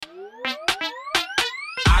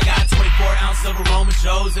ounce of aroma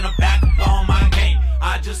Joe's and I'm back up on my game.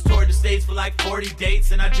 I just toured the States for like 40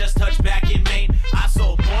 dates and I just touched back in Maine. I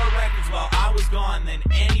sold more records while I was gone than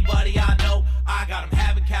anybody I know. I got them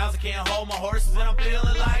having cows, I can't hold my horses and I'm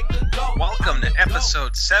feeling like the GOAT. Welcome to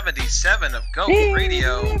episode 77 of GOAT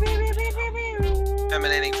Radio.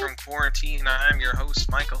 Emanating from quarantine, I'm your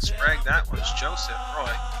host, Michael Sprague. That was Joseph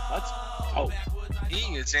Roy.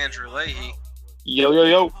 He is Andrew Leahy.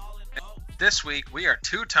 Yo. This week, we are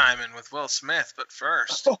two-timing with Will Smith, but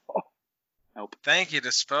first, Nope. Thank you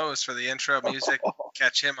to Spose for the intro music.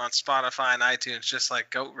 Catch him on Spotify and iTunes, just like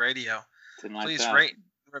GOAT Radio. Please rate,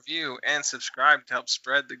 review, and subscribe to help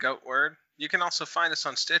spread the GOAT word. You can also find us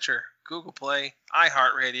on Stitcher, Google Play,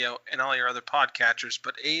 iHeartRadio, and all your other podcatchers,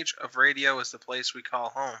 but Age of Radio is the place we call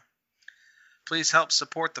home. Please help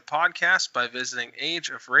support the podcast by visiting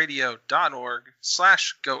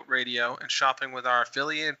ageofradio.org/GOATradio and shopping with our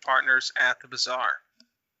affiliated partners at the Bazaar.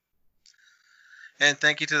 And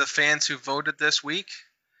thank you to the fans who voted this week.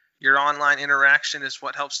 Your online interaction is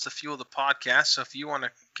what helps to fuel the podcast, so if you want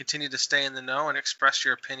to continue to stay in the know and express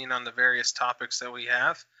your opinion on the various topics that we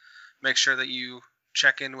have, make sure that you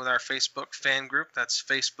check in with our Facebook fan group. That's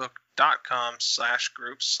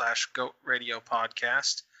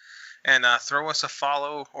facebook.com/groups/GOATRadioPodcast. And throw us a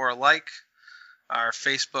follow or a like. Our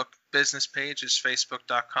Facebook business page is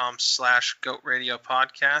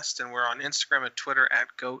facebook.com/GOATRadioPodcast. And we're on Instagram and Twitter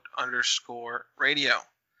at GOAT_radio.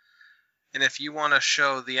 And if you want to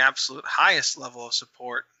show the absolute highest level of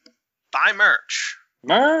support, buy merch.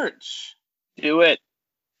 Do it.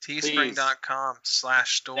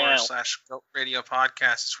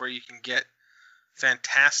 Teespring.com/store/GOATRadioPodcast is where you can get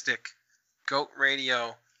fantastic GOAT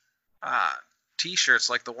Radio t-shirts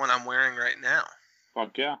like the one I'm wearing right now.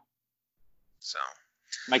 Fuck yeah. So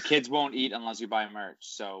my kids won't eat unless you buy merch.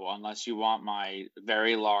 So unless you want my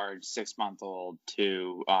very large 6-month-old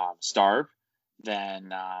to starve,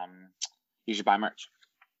 then you should buy merch.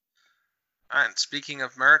 All right, and speaking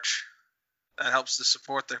of merch, that helps to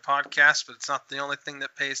support their podcast, but it's not the only thing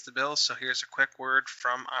that pays the bills, so here's a quick word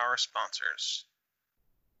from our sponsors.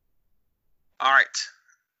 All right.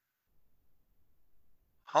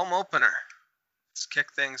 Home opener. Let's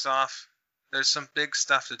kick things off. There's some big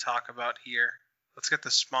stuff to talk about here. Let's get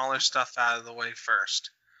the smaller stuff out of the way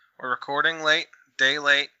first. We're recording late, day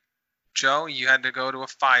late. Joe, you had to go to a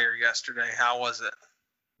fire yesterday. How was it?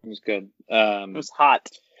 It was good. It was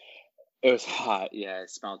hot. It was hot. Yeah, it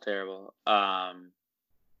smelled terrible.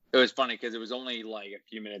 It was funny because it was only like a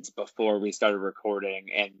few minutes before we started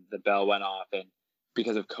recording and the bell went off. And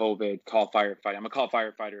because of COVID, call firefighter. I'm a call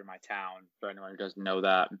firefighter in my town. For anyone who doesn't know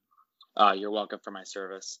that, you're welcome for my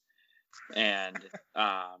service. And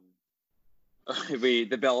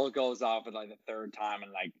the bell goes off for like the third time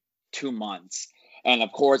in like 2 months. And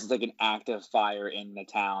of course, it's like an active fire in the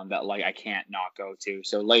town that like I can't not go to.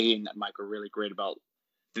 So Leahy and Mike are really great about.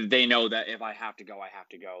 They know that if I have to go, I have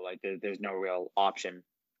to go. Like there's no real option.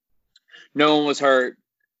 No one was hurt.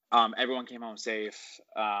 Everyone came home safe.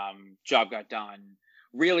 Job got done.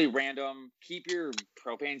 Really random. Keep your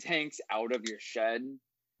propane tanks out of your shed,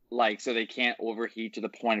 like so they can't overheat to the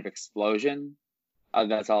point of explosion.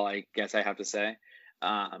 That's all I guess I have to say.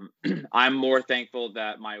 I'm more thankful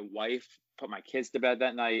that my wife put my kids to bed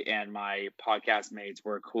that night and my podcast mates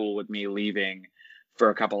were cool with me leaving for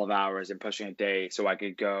a couple of hours and pushing a day so I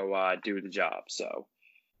could go do the job. So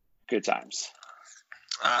good times.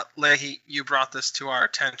 Leahy, you brought this to our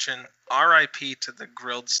attention. R.I.P. to the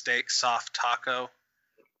grilled steak soft taco.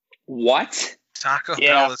 What? Taco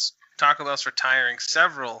Bell's retiring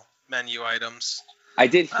several menu items. I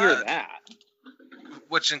did hear that.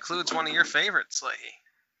 Which includes one of your favorites, Leahy.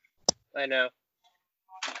 I know.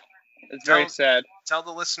 It's very sad. Tell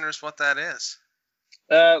the listeners what that is.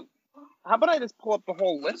 How about I just pull up the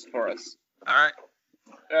whole list for us? All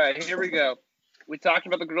right, here we go. We talked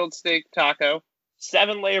about the grilled steak taco.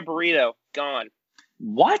 7-layer burrito, gone.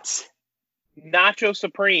 What? Nacho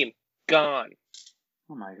Supreme, gone.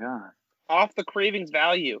 Oh my god. Off the cravings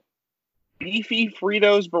value. Beefy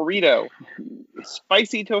Fritos burrito.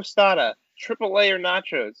 Spicy tostada. Triple layer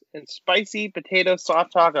nachos. And spicy potato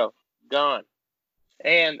soft taco, gone.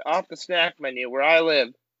 And off the snack menu where I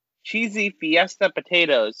live, cheesy fiesta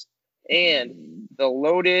potatoes and the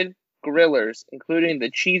loaded grillers, including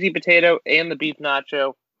the cheesy potato and the beef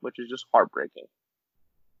nacho, which is just heartbreaking.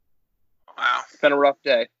 Wow. It's been a rough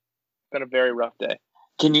day. It's been a very rough day.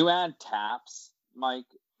 Can you add taps, Mike,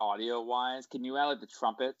 audio-wise? Can you add like the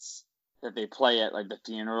trumpets that they play at like the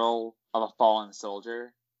funeral of a fallen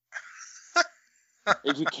soldier?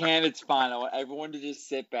 If you can, it's fine. I want everyone to just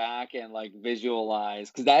sit back and like visualize,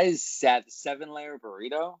 because that is sad. 7-layer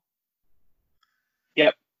burrito.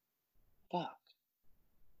 Yep. fuck?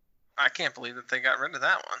 I can't believe that they got rid of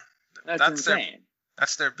that one. That's insane.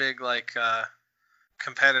 That's their big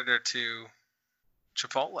competitor to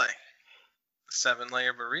Chipotle, the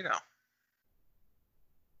 7-layer burrito.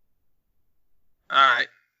 All right,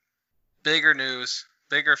 bigger news,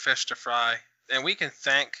 bigger fish to fry, and we can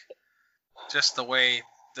thank just the way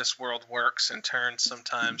this world works and turns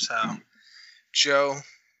sometimes. How Joe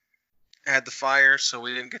had the fire, so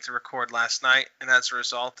we didn't get to record last night, and as a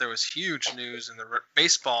result, there was huge news in the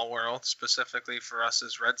baseball world, specifically for us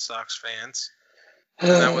as Red Sox fans. And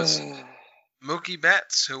that was Mookie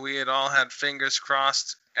Betts, who we had all had fingers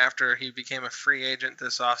crossed after he became a free agent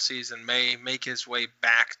this offseason may make his way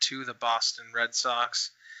back to the Boston Red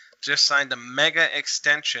Sox. Just signed a mega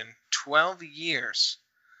extension, 12 years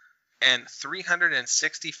and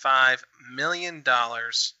 $365 million.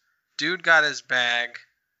 Dude got his bag.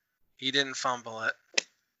 He didn't fumble it.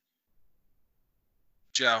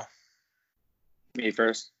 Joe. Me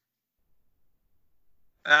first.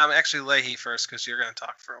 Actually, Leahy first because you're going to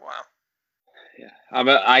talk for a while. Yeah,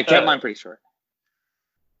 I kept mine pretty short.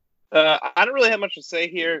 I don't really have much to say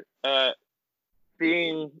here.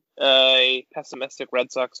 Being a pessimistic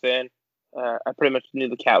Red Sox fan, I pretty much knew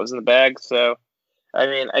the cat was in the bag. So, I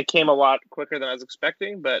mean, I came a lot quicker than I was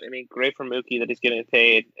expecting. But, I mean, great for Mookie that he's getting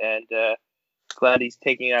paid. And glad he's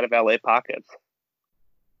taking out of LA pockets.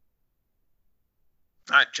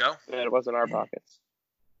 All right, Joe. And it wasn't our pockets.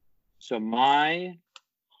 So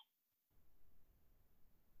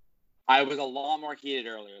I was a lot more heated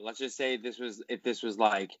earlier. Let's just say if this was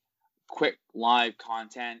like quick live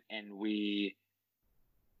content and we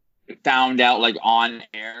found out like on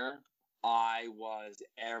air, I was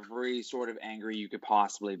every sort of angry you could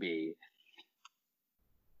possibly be.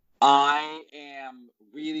 I am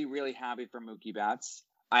really, really happy for Mookie Betts.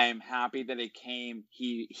 I am happy that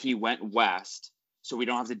he went west, so we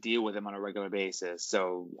don't have to deal with him on a regular basis.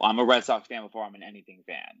 So I'm a Red Sox fan before I'm an anything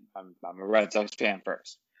fan. I'm a Red Sox fan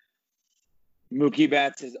first. Mookie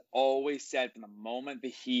Betts has always said from the moment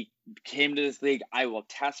that he came to this league, I will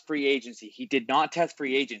test free agency. He did not test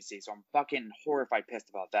free agency, so I'm fucking horrified pissed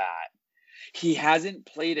about that. He hasn't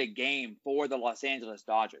played a game for the Los Angeles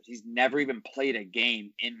Dodgers. He's never even played a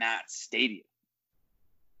game in that stadium.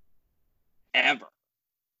 Ever.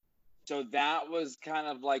 So that was kind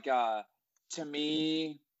of like to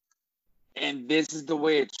me, and this is the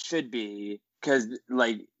way it should be, because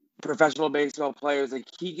like professional baseball players, like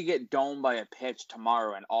he could get domed by a pitch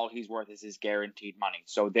tomorrow and all he's worth is his guaranteed money.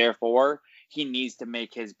 So therefore, he needs to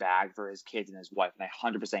make his bag for his kids and his wife. And I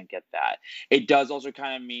 100% get that. It does also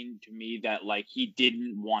kind of mean to me that like he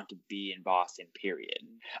didn't want to be in Boston, period.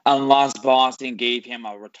 Unless Boston gave him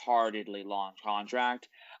a retardedly long contract.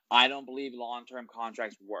 I don't believe long-term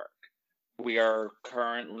contracts work. We are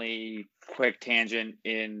currently, quick tangent,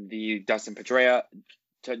 in the Dustin Pedroia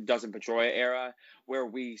era, where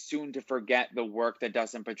we soon to forget the work that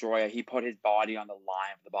Dustin Pedroia, he put his body on the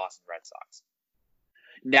line for the Boston Red Sox.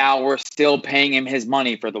 Now we're still paying him his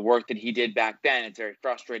money for the work that he did back then. It's very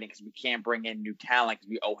frustrating because we can't bring in new talent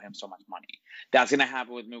because we owe him so much money. That's going to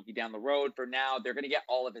happen with Mookie down the road. For now, they're going to get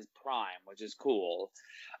all of his prime, which is cool.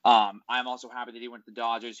 I'm also happy that he went to the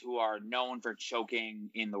Dodgers, who are known for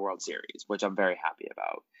choking in the World Series, which I'm very happy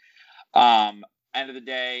about. End of the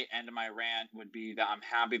day, end of my rant would be that I'm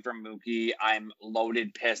happy for Mookie. I'm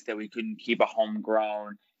loaded pissed that we couldn't keep a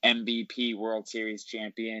homegrown MVP World Series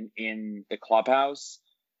champion in the clubhouse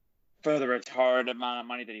for the retarded amount of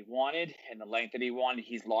money that he wanted and the length that he wanted.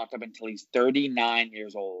 He's locked up until he's 39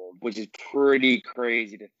 years old, which is pretty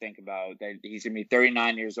crazy to think about, that he's going to be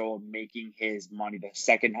 39 years old making his money, the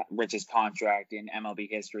second richest contract in MLB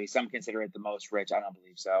history. Some consider it the most rich. I don't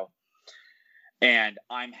believe so. And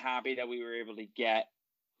I'm happy that we were able to get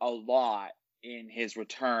a lot in his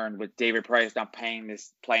return with David Price not playing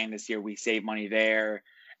this year. We saved money there.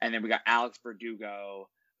 And then we got Alex Verdugo,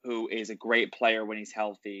 who is a great player when he's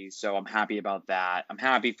healthy. So I'm happy about that. I'm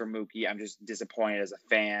happy for Mookie. I'm just disappointed as a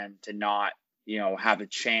fan to not, have a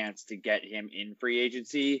chance to get him in free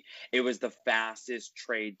agency. It was the fastest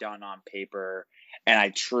trade done on paper. And I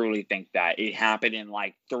truly think that it happened in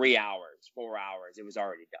like 3 hours, 4 hours. It was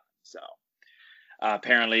already done. So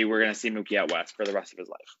apparently we're going to see Mookie out west for the rest of his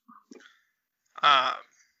life.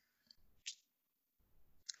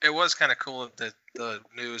 It was kind of cool that the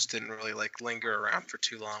news didn't really linger around for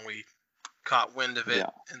too long. We caught wind of it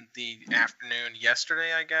in the afternoon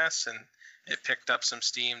yesterday, I guess, and it picked up some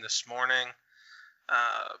steam this morning.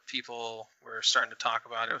 People were starting to talk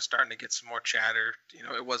about it. It was starting to get some more chatter.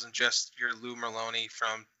 It wasn't just your Lou Merloni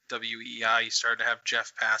from WEEI. You started to have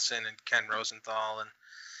Jeff Passan and Ken Rosenthal and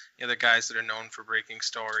the guys that are known for breaking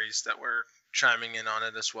stories that were chiming in on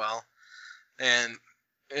it as well. And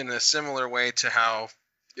in a similar way to how,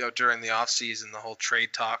 during the offseason, the whole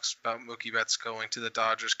trade talks about Mookie Betts going to the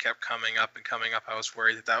Dodgers kept coming up. I was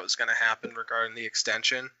worried that was going to happen regarding the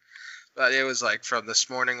extension. But it was like from this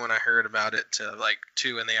morning when I heard about it to like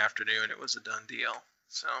 2 in the afternoon, it was a done deal.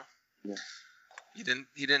 So yeah. he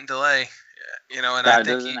didn't delay, and that I think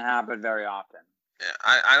doesn't happen very often. Yeah,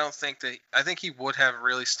 I don't think that. I think he would have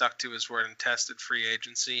really stuck to his word and tested free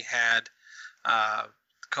agency had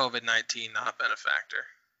COVID-19 not been a factor.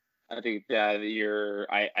 I think that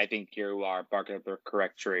I think you are barking up the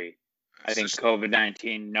correct tree. I think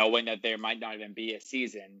COVID-19, knowing that there might not even be a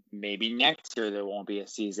season, maybe next year there won't be a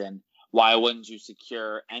season. Why wouldn't you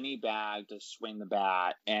secure any bag to swing the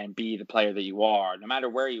bat and be the player that you are, no matter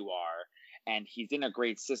where you are? And he's in a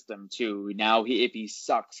great system too. Now, if he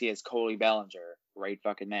sucks, he has Cody Bellinger right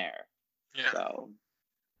fucking there. Yeah. So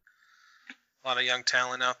a lot of young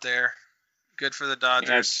talent out there. Good for the Dodgers.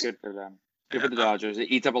 Yeah, it's good for them. Good for the Dodgers.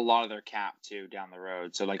 It eats up a lot of their cap too down the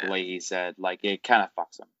road. So like Leahy said, like it kind of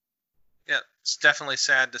fucks them. Yeah, it's definitely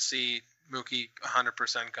sad to see Mookie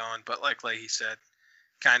 100% gone, but like Leahy said,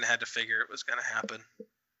 kind of had to figure it was going to happen.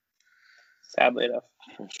 Sadly enough.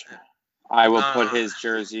 For sure. I will put his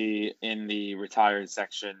jersey in the retired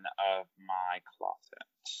section of my closet.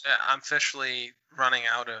 Yeah, I'm officially running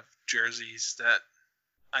out of jerseys that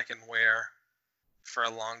I can wear for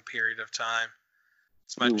a long period of time.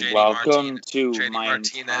 It's my JD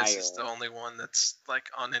Martinez is the only one that's like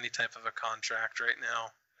on any type of a contract right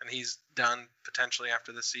now. And he's done potentially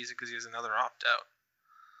after this season because he has another opt-out.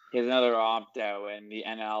 He has another opt-out, and the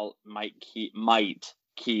NL might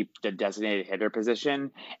keep the designated hitter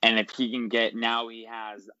position. And if he can get, now he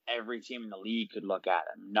has every team in the league could look at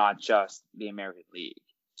him, not just the American League.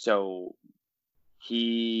 So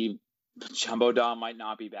Jumbo Dom might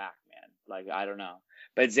not be back, man. Like, I don't know.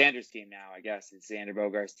 But it's Xander's team now, I guess. It's Xander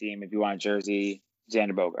Bogaerts' team. If you want a jersey,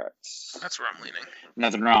 Xander Bogaerts. That's where I'm leaning.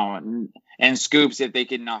 Nothing wrong with it. And Scoops, if they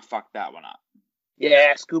can not fuck that one up.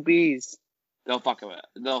 Yeah, Scoopies. They'll fuck it up.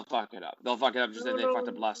 They'll fuck it up just like they fucked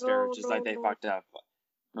up Lester, just like they fucked up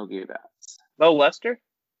Mookie Betts. No Lester?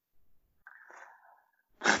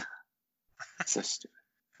 So stupid.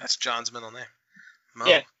 That's John's middle name. Mo.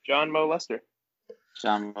 Yeah, John Mo Lester.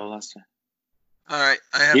 John Mo Lester. All right,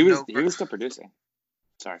 he was still producing.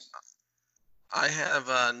 Sorry. I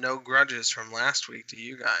have no grudges from last week to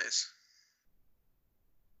you guys.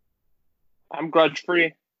 I'm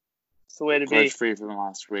grudge-free. It's the way to be. Grudge-free from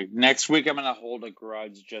last week. Next week, I'm going to hold a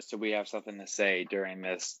grudge just so we have something to say during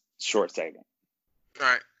this short segment. All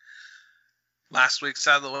right. Last week's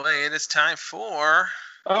out of the way. It is time for...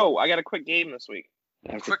 Oh, I got a quick game this week.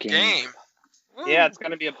 Quick game. Yeah, it's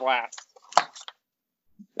going to be a blast.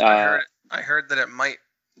 I heard that it might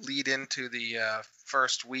lead into the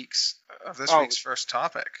first weeks of this week's first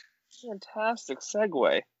topic. Fantastic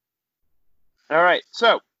segue. All right,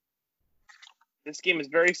 so this game is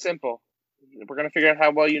very simple. We're going to figure out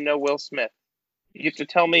how well you know Will Smith. You have to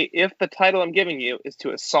tell me if the title I'm giving you is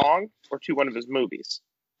to a song or to one of his movies.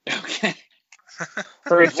 Okay.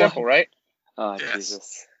 Very simple, right? Oh, yes.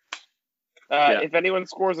 Jesus. If anyone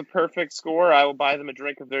scores a perfect score, I will buy them a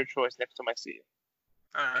drink of their choice next time I see you.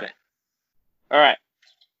 All right. Okay. All right.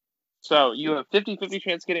 So you have 50-50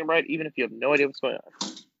 chance of getting it right, even if you have no idea what's going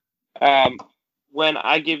on. When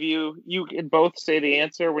I give you can both say the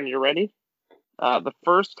answer when you're ready. The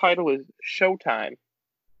first title is Showtime.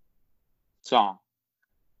 Song.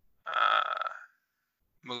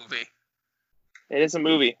 Movie. It is a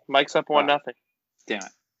movie. Mike's up 1-0. Damn it.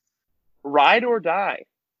 Ride or Die.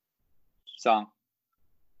 Song.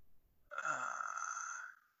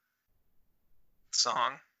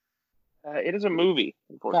 Song. It is a movie,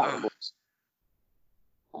 unfortunately.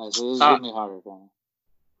 So this is going to be harder for me.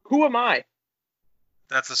 Who Am I?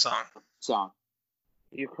 That's a song. Song.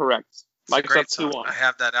 You're correct. It's Mike's up 2-1. I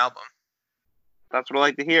have that album. That's what I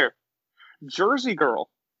like to hear. Jersey Girl.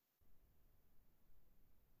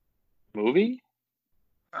 Movie?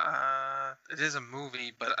 It is a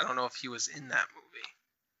movie, but I don't know if he was in that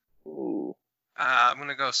movie. Ooh. I'm going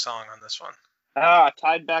to go song on this one.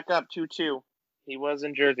 Tied back up 2-2. He was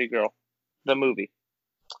in Jersey Girl, the movie.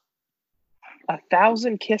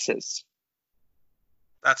 1,000 Kisses.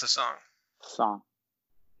 That's a song. Song.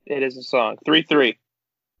 It is a song. 3-3.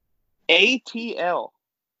 ATL.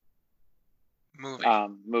 Movie.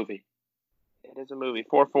 Movie. It is a movie.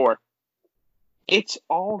 4-4. It's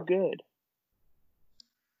All Good.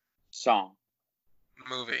 Song.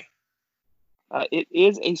 Movie. It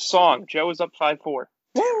is a song. Joe is up 5-4.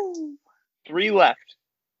 Woo! 3 left.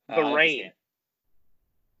 The Rain.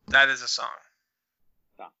 That is a song.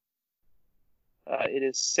 It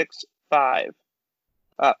is 6-5.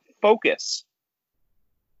 Focus.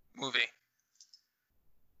 Movie.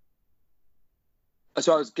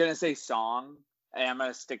 So I was gonna say song, and I'm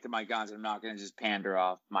gonna stick to my guns. I'm not gonna just pander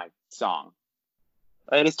off my song.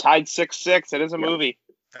 It is tied 6-6. It is a movie.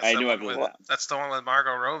 That's the one with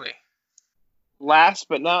Margot Robbie. Last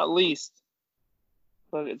but not least,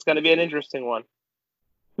 it's going to be an interesting one.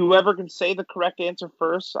 Whoever can say the correct answer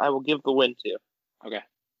first, I will give the win to. Okay.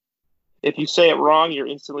 If you say it wrong, you're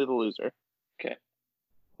instantly the loser. Okay.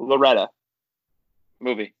 Loretta.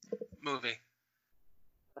 Movie.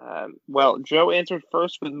 Well, Joe answered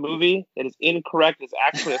first with movie. It is incorrect. It's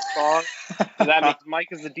actually a song. So that means Mike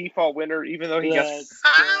is the default winner, even though he got.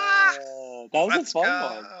 That was a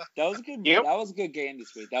fun one. That was good. Yep. That was a good game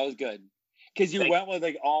this week. That was good. Because you went with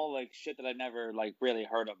all shit that I never really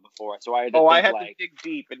heard of before. So I had to I had to dig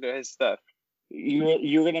deep into his stuff.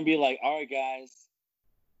 You're gonna be like, all right, guys,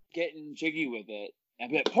 getting jiggy with it. And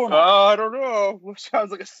be like, porno. I don't know. Sounds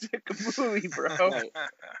like a sick movie, bro. Right.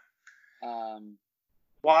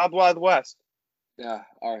 Wild Wild West. Yeah,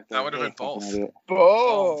 all right. That would have been both.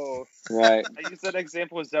 Both. Right. I used that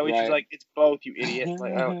example with Zoe. Right. She's like, "It's both, you idiot."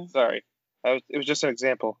 Like, oh, sorry. It was just an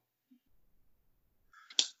example.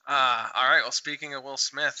 All right. Well, speaking of Will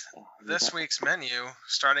Smith, this week's menu,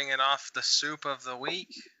 starting it off, the soup of the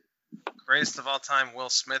week, greatest of all time Will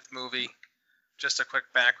Smith movie. Just a quick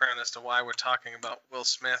background as to why we're talking about Will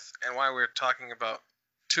Smith and why we're talking about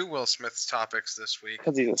two Will Smith topics this week.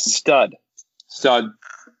 Because he's a stud.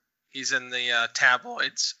 He's in the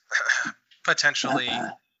tabloids, potentially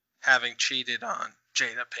having cheated on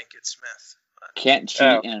Jada Pinkett Smith. Can't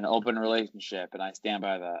cheat in an open relationship, and I stand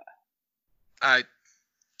by that. I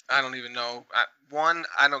don't even know. One,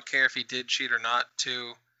 I don't care if he did cheat or not.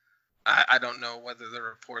 Two, I don't know whether the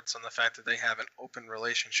reports on the fact that they have an open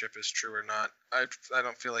relationship is true or not. I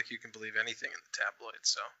don't feel like you can believe anything in the tabloids.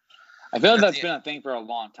 So I feel like that's been a thing for a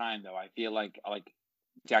long time, though. I feel like a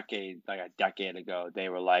decade ago, they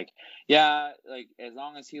were like, yeah, like as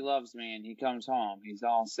long as he loves me and he comes home, he's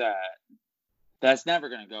all set. That's never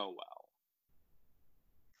gonna go well.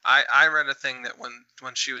 I read a thing that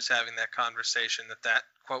when she was having that conversation, that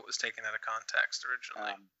quote was taken out of context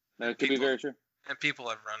originally. That could be very true. And people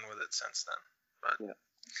have run with it since then. But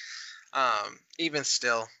even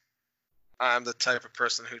still, I'm the type of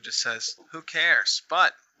person who just says, who cares?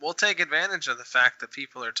 But we'll take advantage of the fact that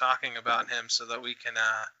people are talking about him so that we can,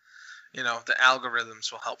 the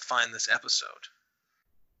algorithms will help find this episode.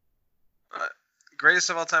 Greatest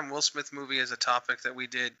of all time Will Smith movie is a topic that we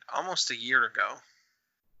did almost a year ago.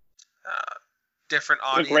 Different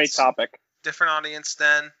audience. A great topic. Different audience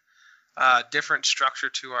then. Different structure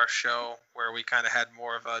to our show where we kind of had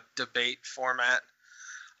more of a debate format.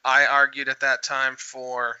 I argued at that time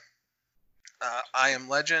for I Am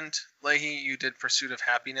Legend. Leahy, you did Pursuit of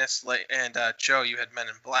Happiness. And Joe, you had Men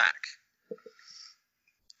in Black.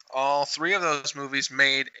 All three of those movies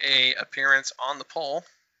made a appearance on the poll.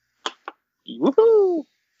 Woohoo!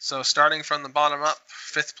 So starting from the bottom up,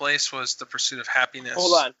 5th place was The Pursuit of Happiness.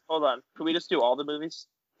 Hold on. Can we just do all the movies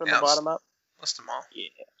from the bottom up? List them all. Yeah.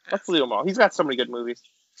 Let's do them all. He's got so many good movies.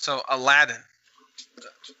 So Aladdin.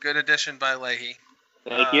 Good addition by Leahy.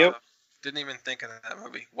 Thank you. Didn't even think of that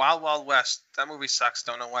movie. Wild Wild West. That movie sucks.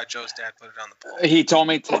 Don't know why Joe's dad put it on the poll. He told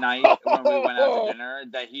me tonight when we went out to dinner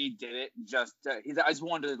that he did it just. I just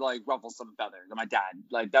wanted to ruffle some feathers. My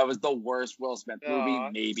dad, that was the worst Will Smith movie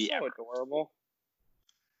maybe so ever. Adorable.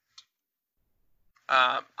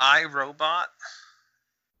 I, Robot.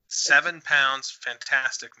 7 Pounds.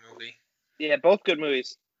 Fantastic movie. Yeah, both good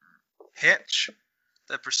movies. Hitch.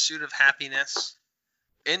 The Pursuit of Happiness.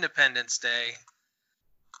 Independence Day.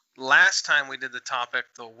 Last time we did the topic,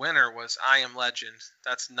 the winner was I Am Legend.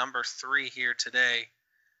 That's number 3 here today.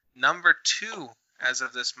 Number 2, as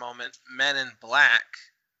of this moment, Men in Black.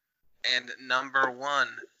 And number 1,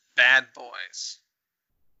 Bad Boys.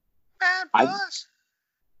 Bad Boys.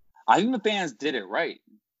 I think the fans did it right.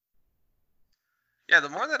 Yeah, the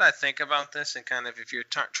more that I think about this, and kind of if you're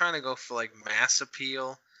trying to go for mass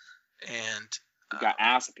appeal, and you got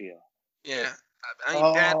ass appeal. Yeah, I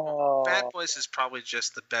mean, Bad Boys is probably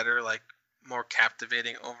just the better, more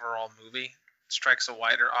captivating overall movie. It strikes a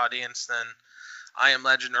wider audience than I Am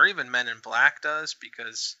Legend or even Men in Black does,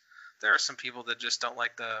 because there are some people that just don't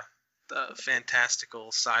like the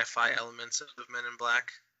fantastical sci-fi elements of Men in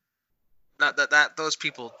Black. Not that those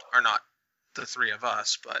people are not the three of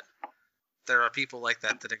us, but there are people like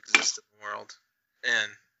that exist in the world.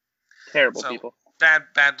 And terrible people.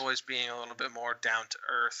 Bad Boys being a little bit more down to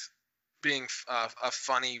earth, being a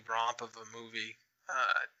funny romp of a movie,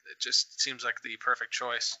 it just seems like the perfect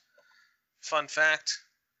choice. Fun fact,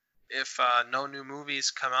 if no new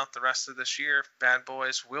movies come out the rest of this year, Bad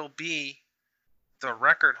Boys will be the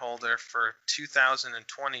record holder for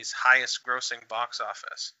 2020's highest grossing box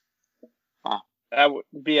office. Wow. That would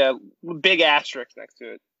be a big asterisk next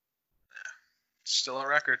to it. Yeah. Still a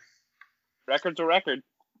record. Record's a record.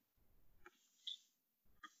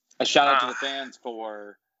 A shout out to the fans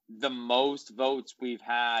for the most votes we've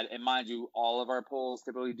had. And mind you, all of our polls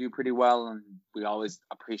typically do pretty well, and we always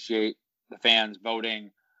appreciate the fans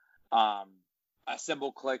voting. A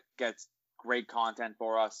simple click gets great content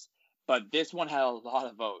for us, but this one had a lot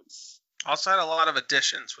of votes. Also had a lot of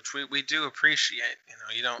additions, which we do appreciate.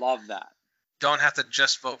 You don't love that. Don't have to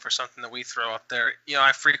just vote for something that we throw up there.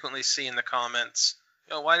 I frequently see in the comments,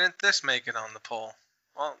 why didn't this make it on the poll?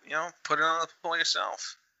 Well, put it on the poll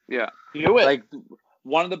yourself. Yeah. Do it. Like,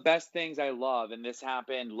 one of the best things I love, and this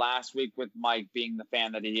happened last week with Mike being the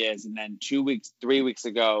fan that he is, and then 3 weeks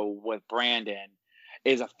ago with Brandon,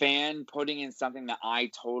 is a fan putting in something that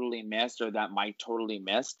I totally missed or that Mike totally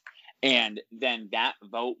missed, and then that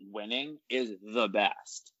vote winning is the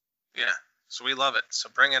best. Yeah, so we love it. So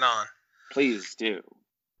bring it on. Please do.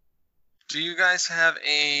 Do you guys have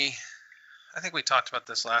I think we talked about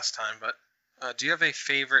this last time, but do you have a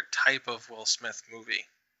favorite type of Will Smith movie?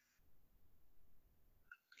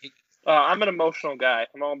 I'm an emotional guy.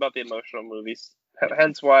 I'm all about the emotional movies.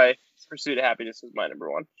 Hence why Pursuit of Happiness is my number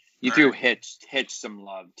one. You threw Hitch some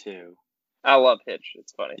love too. I love Hitch.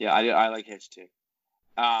 It's funny. Yeah, I like Hitch too.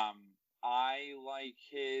 I like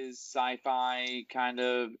his sci-fi kind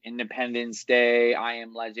of Independence Day, I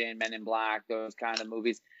Am Legend, Men in Black, those kind of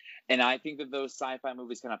movies. And I think that those sci-fi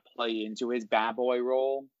movies kind of play into his bad boy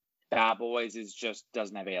role. Bad Boys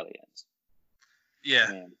doesn't have aliens. Yeah.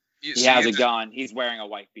 I mean, he has a gun. He's wearing a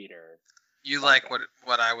white beater. You like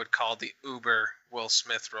what I would call the uber Will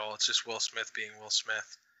Smith role. It's just Will Smith being Will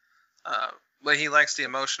Smith. But he likes the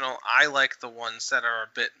emotional. I like the ones that are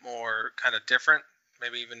a bit more kind of different.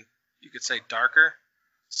 Maybe even you could say darker.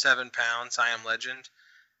 7 Pounds, I Am Legend.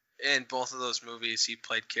 In both of those movies, he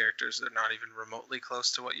played characters that are not even remotely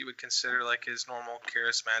close to what you would consider like his normal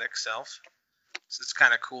charismatic self. So it's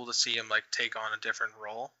kind of cool to see him like take on a different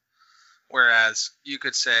role. Whereas you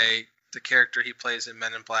could say the character he plays in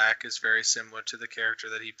Men in Black is very similar to the character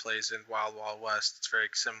that he plays in Wild Wild West. It's very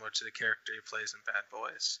similar to the character he plays in Bad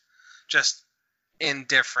Boys. Just in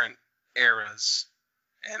different eras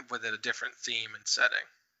and with a different theme and setting.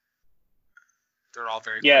 They're all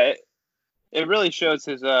very cool. It really shows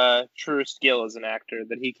his true skill as an actor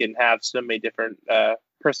that he can have so many different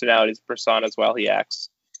personalities, personas while he acts.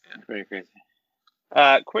 Yeah. Pretty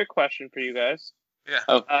crazy. Quick question for you guys.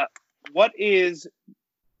 Yeah. What is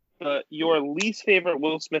your least favorite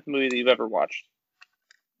Will Smith movie that you've ever watched?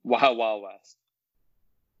 Wild Wild West.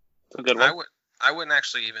 It's a good one. I wouldn't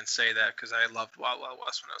actually even say that because I loved Wild Wild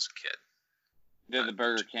West when I was a kid. They're the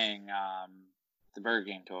Burger King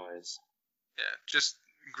toys. Yeah, just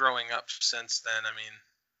growing up since then, I mean,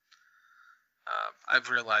 I've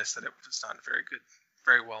realized that it was not a very good,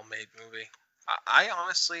 very well made movie. I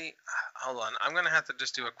honestly, hold on, I'm gonna have to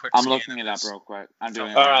just do a quick. I'm looking it up real quick. I'm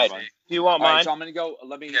doing it. All right. Do you want mine? Right, so I'm gonna go.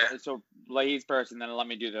 So Lahey's first, and then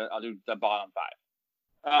I'll do the bottom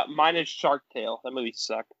 5. Mine is Shark Tale. That movie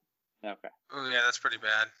sucked. Okay. Oh yeah, that's pretty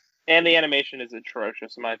bad. And the animation is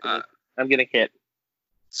atrocious in my opinion. I'm getting hit.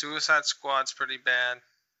 Suicide Squad's pretty bad.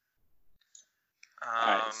 All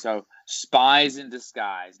right, so Spies in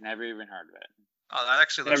Disguise. Never even heard of it. Oh, that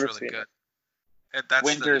actually looks really good.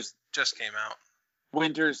 That's just came out.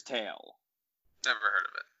 Winter's Tale. Never heard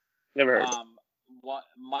of it. Never heard of it.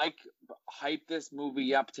 Mike hyped this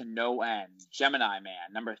movie up to no end. Gemini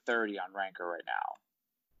Man, number 30 on Ranker right now.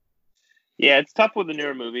 Yeah, it's tough with the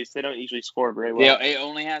newer movies. They don't usually score very well. Yeah, it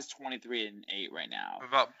only has 23 and 8 right now. What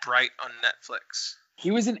about Bright on Netflix? He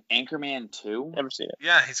was in Anchorman 2. Never seen it.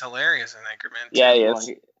 Yeah, he's hilarious in Anchorman 2. Yeah, he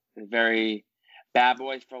is. Very Bad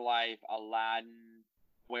Boys for Life, Aladdin,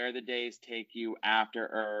 Where the Days Take You, After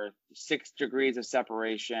Earth, 6 Degrees of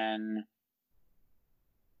Separation,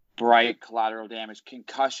 Bright, Collateral Damage,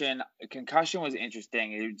 Concussion. Concussion was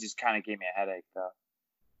interesting. It just kind of gave me a headache, though.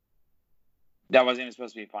 That wasn't even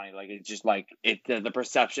supposed to be funny. Like, it's just like the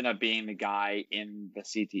perception of being the guy in the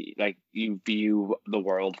CTE. Like, you view the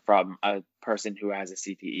world from a person who has a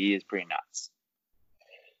CTE is pretty nuts.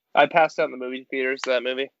 I passed out in the movie theaters that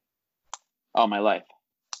movie. All my life.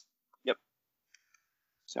 Yep.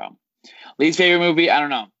 So, least favorite movie, I don't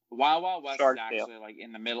know. Wild Wild West Shark is actually Tale. like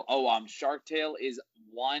in the middle. Shark Tale is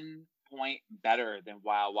 1 point better than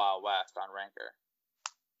Wild Wild West on Ranker.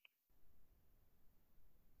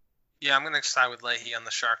 Yeah, I'm gonna side with Lahey on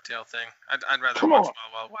the Shark Tale thing. I'd rather watch Wild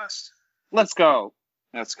Wild West. Let's go.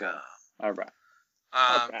 Let's go. All right.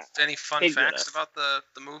 Any fun facts about the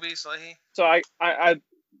movies, Leahy? So I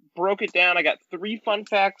broke it down. I got 3 fun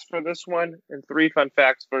facts for this one and 3 fun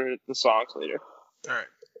facts for the songs later. All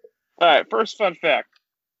right. First fun fact.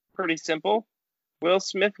 Pretty simple. Will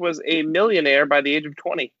Smith was a millionaire by the age of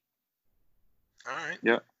 20. All right.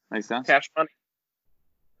 Yeah, makes sense. Cash money.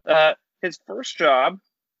 His first job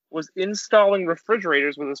was installing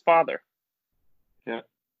refrigerators with his father. Yeah.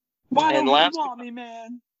 Why don't you want me,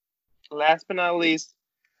 man? Last but not least,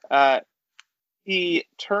 he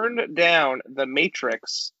turned down The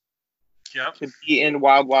Matrix to be in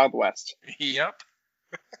Wild Wild West. Yep.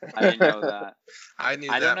 I didn't know that. I knew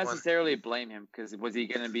that. I don't necessarily blame him, because was he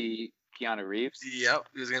going to be Keanu Reeves? Yep,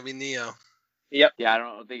 he was going to be Neo. Yep. Yeah, I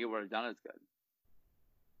don't think it would have done as good.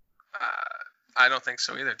 I don't think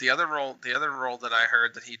so either. The other role that I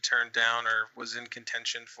heard that he turned down or was in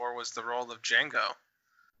contention for was the role of Django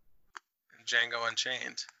in Django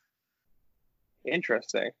Unchained.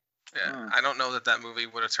 Interesting. Yeah, I don't know that movie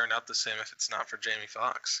would have turned out the same if it's not for Jamie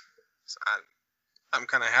Foxx. So I'm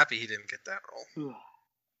kind of happy he didn't get that role.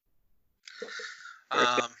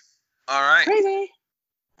 All right. Crazy.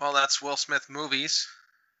 Well, that's Will Smith movies.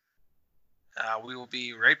 We will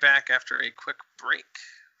be right back after a quick break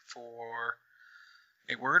for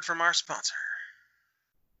a word from our sponsor.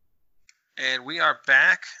 And we are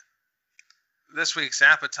back. This week's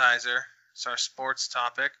appetizer is our sports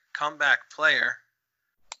topic, comeback player.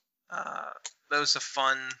 That was a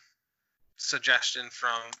fun suggestion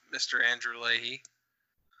from Mr. Andrew Leahy.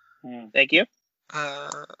 Thank you.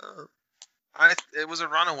 It was a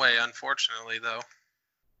runaway, unfortunately, though.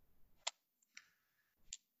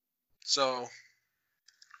 So,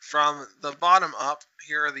 from the bottom up,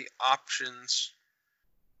 here are the options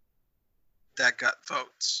that got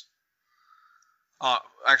votes.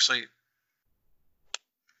 Actually,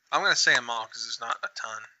 I'm going to say them all because there's not a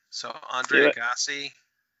ton. So, Andre Agassi.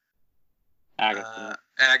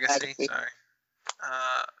 Agassi, sorry.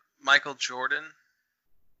 Michael Jordan.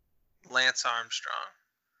 Lance Armstrong.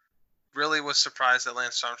 Really was surprised that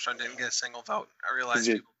Lance Armstrong didn't get a single vote. I realize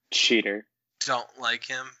people cheater don't like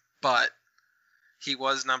him, but he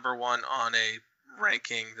was number 1 on a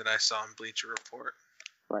ranking that I saw in Bleacher Report.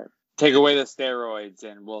 Right. Take away the steroids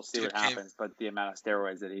and we'll see what happens. But the amount of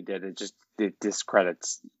steroids that he did, it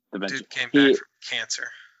discredits the bench. Dude came back from cancer.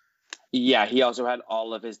 Yeah, he also had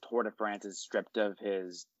all of his Tour de France stripped of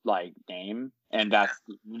his name, and that's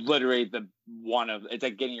literally it's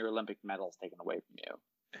like getting your Olympic medals taken away from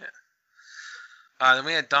you. Yeah. Then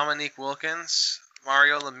we had Dominique Wilkins,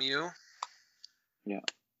 Mario Lemieux. Yeah.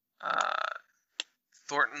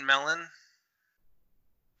 Thornton Mellon,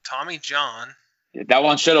 Tommy John. Yeah, that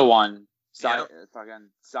one should have won. Cy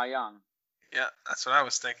Young. Yeah, that's what I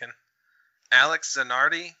was thinking. Alex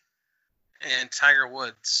Zanardi and Tiger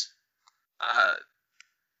Woods.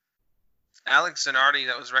 Alex Zanardi,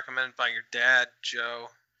 that was recommended by your dad, Joe.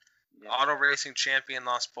 Yeah. Auto racing champion,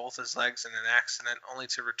 lost both his legs in an accident, only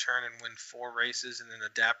to return and win 4 races in an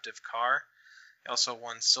adaptive car. He also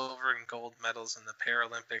won silver and gold medals in the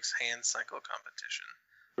Paralympics hand cycle competition.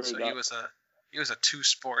 So he was a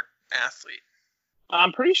 2-sport athlete.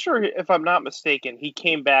 I'm pretty sure, if I'm not mistaken, he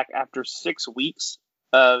came back after 6 weeks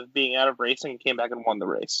of being out of racing and came back and won the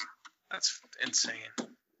race. That's insane.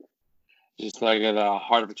 Just like at the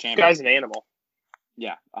heart of a champion. Guy's an animal.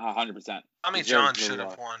 Yeah, 100%. Tommy John should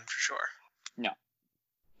have won for sure. No.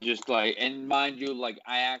 Just and mind you,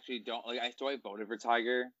 I actually don't, I still voted for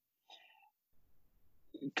Tiger.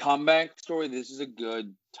 Comeback story, this is a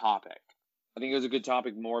good topic. I think it was a good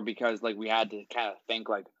topic more because, we had to kind of think,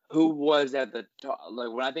 who was at the top.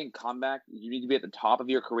 When I think comeback, you need to be at the top of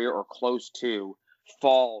your career or close to,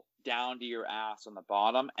 fall down to your ass on the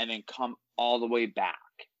bottom, and then come all the way back.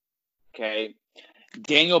 Okay?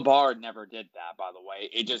 Daniel Bard never did that, by the way.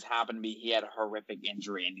 It just happened to be he had a horrific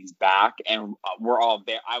injury and he's back, and we're all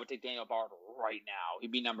there. I would take Daniel Bard right now.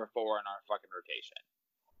 He'd be number 4 in our fucking rotation.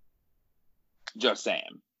 Just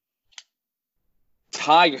saying.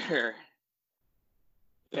 Tiger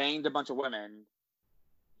banged a bunch of women.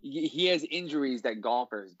 He has injuries that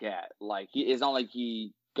golfers get. It's not like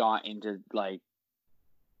he got into,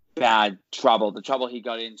 bad trouble. The trouble he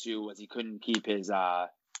got into was he couldn't keep his,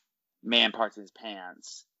 man parts in his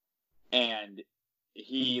pants, and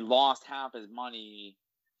he lost half his money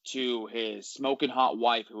to his smoking hot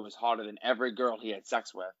wife who was hotter than every girl he had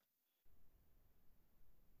sex with.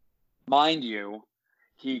 Mind you,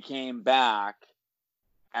 he came back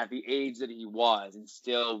at the age that he was and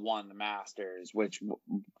still won the Masters, which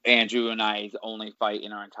Andrew and I's only fight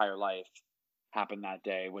in our entire life happened that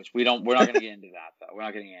day, which we're not going to get into that, though. We're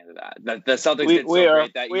not getting into that. The Celtics did so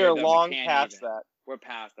great that year. We are long past that. We're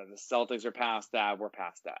past that. The Celtics are past that. We're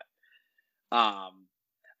past that.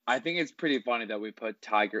 I think it's pretty funny that we put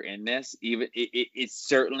Tiger in this. Even it's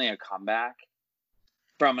certainly a comeback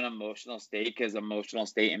from an emotional state, because emotional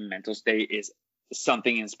state and mental state is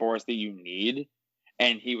something in sports that you need.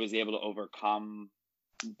 And he was able to overcome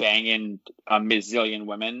banging a bazillion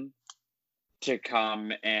women to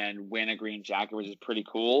come and win a green jacket, which is pretty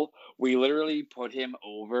cool. We literally put him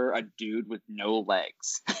over a dude with no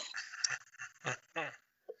legs.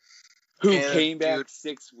 Who came back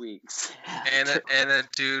 6 weeks. And a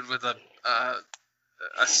dude with a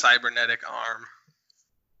cybernetic arm.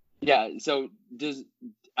 Yeah, so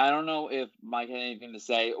I don't know if Mike had anything to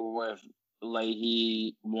say, or if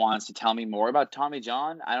Leahy wants to tell me more about Tommy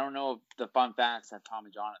John. I don't know if the fun facts have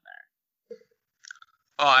Tommy John in there.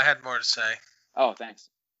 Oh, I had more to say. Oh, thanks.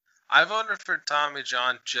 I voted for Tommy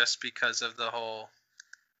John just because of the whole,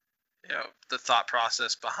 the thought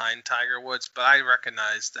process behind Tiger Woods. But I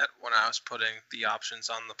recognized that when I was putting the options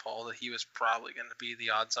on the poll that he was probably going to be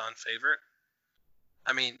the odds-on favorite.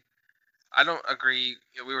 I mean, I don't agree.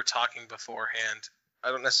 We were talking beforehand. I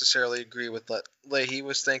don't necessarily agree with what Leahy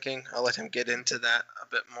was thinking. I'll let him get into that a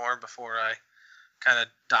bit more before I kind of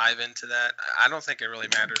dive into that. I don't think it really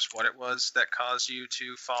matters what it was that caused you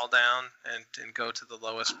to fall down and go to the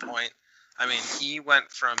lowest point. I mean, he went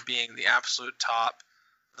from being the absolute top,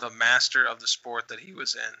 the master of the sport that he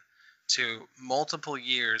was in, to multiple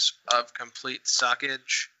years of complete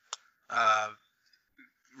suckage,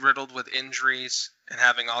 riddled with injuries and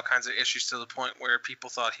having all kinds of issues, to the point where people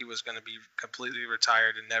thought he was going to be completely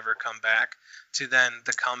retired and never come back, to then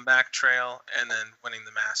the comeback trail and then winning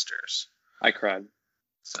the Masters. I cried.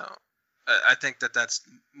 So I think that that's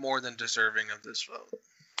more than deserving of this vote.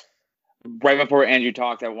 Right before Andrew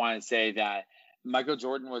talked, I want to say that Michael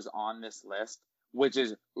Jordan was on this list, which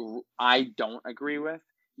is I don't agree with.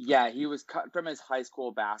 Yeah, he was cut from his high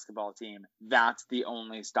school basketball team. That's the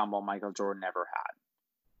only stumble Michael Jordan ever had.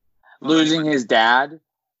 Losing his dad,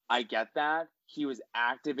 I get that. He was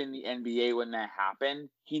active in the NBA when that happened.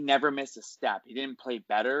 He never missed a step. He didn't play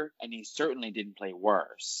better, and he certainly didn't play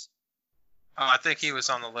worse. I think he was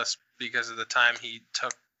on the list because of the time he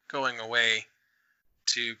took going away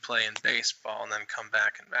to play in baseball and then come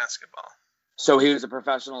back in basketball. So he was a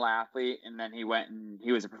professional athlete, and then he went and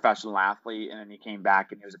he was a professional athlete, and then he came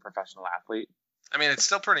back and he was a professional athlete. I mean, it's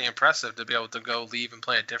still pretty impressive to be able to go leave and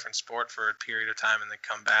play a different sport for a period of time and then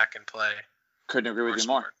come back and play. Couldn't agree with you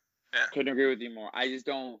more. Yeah. Couldn't agree with you more. I just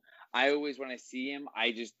don't. I always, when I see him,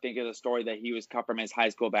 I just think of the story that he was cut from his high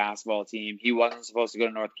school basketball team. He wasn't supposed to go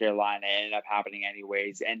to North Carolina. It ended up happening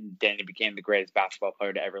anyways, and then he became the greatest basketball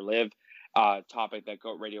player to ever live. Topic that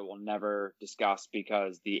GOAT Radio will never discuss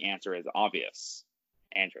because the answer is obvious.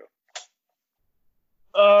 Andrew.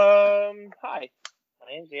 Hi. My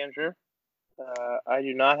name's Andrew. I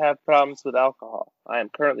do not have problems with alcohol. I am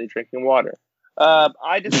currently drinking water.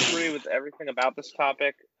 I disagree with everything about this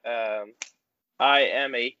topic. I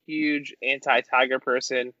am a huge anti-Tiger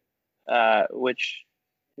person, which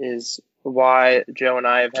is why Joe and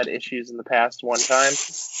I have had issues in the past one time.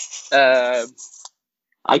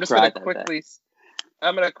 I'm going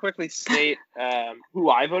to quickly state who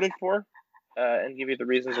I voted for and give you the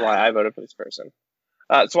reasons why I voted for this person.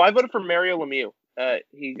 So I voted for Mario Lemieux.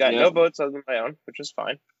 He got no votes other than my own, which is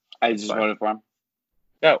fine. I just voted for him.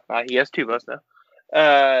 No, he has 2 votes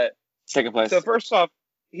now. Second place. So first off,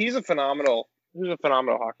 he's a phenomenal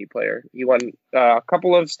hockey player. He won a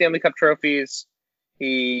couple of Stanley Cup trophies.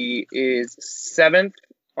 He is 7th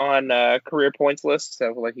on career points list,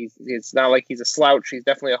 so like it's not like he's a slouch. He's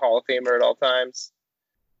definitely a Hall of Famer at all times.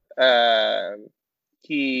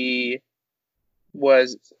 He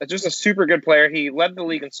was just a super good player. He led the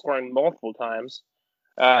league in scoring multiple times.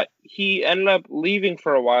 He ended up leaving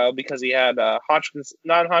for a while because he had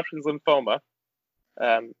non-Hodgkin's lymphoma.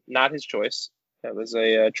 Not his choice. That was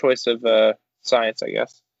a choice of science, I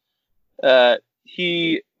guess.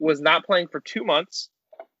 He was not playing for 2 months.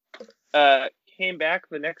 Came back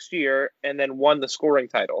the next year and then won the scoring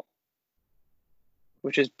title,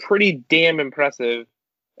 which is pretty damn impressive.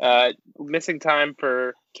 Missing time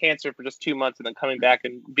for cancer for just 2 months and then coming back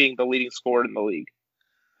and being the leading scorer in the league.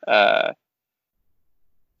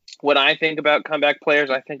 When I think about comeback players,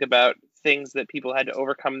 I think about things that people had to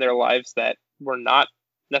overcome in their lives that were not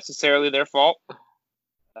necessarily their fault,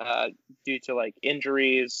 due to like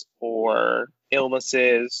injuries or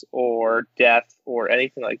illnesses or death or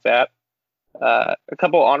anything like that. A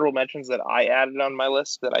couple honorable mentions that I added on my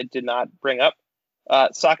list that I did not bring up.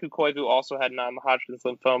 Saku Koivu also had non-Hodgkin's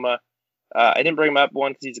lymphoma. I didn't bring him up,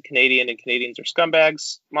 one, because he's a Canadian and Canadians are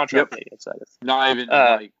scumbags. Montreal Canadiens, that is. Not even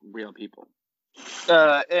like real people.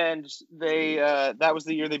 And they that was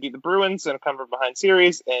the year they beat the Bruins in a come from behind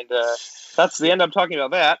series, and that's the end. I'm talking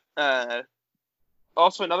about that.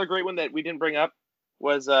 Also, another great one that we didn't bring up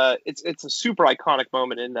was it's a super iconic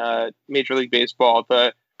moment in Major League Baseball.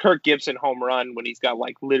 The Kirk Gibson home run when he's got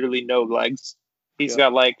like literally no legs. He's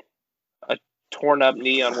got like a torn up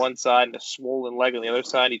knee on one side and a swollen leg on the other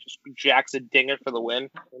side. He just jacks a dinger for the win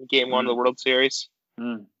in Game 1 of the World Series.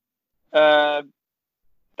 That's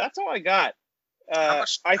all I got. How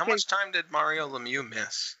much time did Mario Lemieux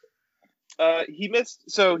miss? He missed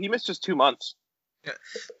just 2 months. Yeah,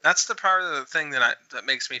 that's the part of the thing that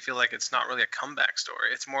makes me feel like it's not really a comeback story.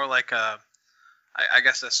 It's more like I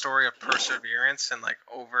guess a story of perseverance and like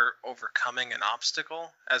overcoming an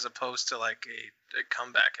obstacle, as opposed to like a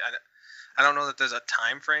comeback. I don't know that there's a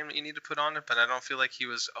time frame that you need to put on it, but I don't feel like he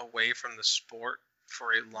was away from the sport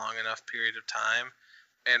for a long enough period of time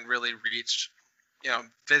and really reached,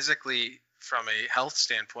 physically from a health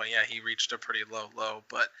standpoint, yeah, he reached a pretty low,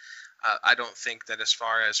 but I don't think that as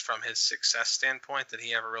far as from his success standpoint that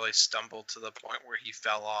he ever really stumbled to the point where he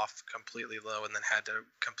fell off completely low and then had to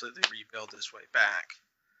completely rebuild his way back.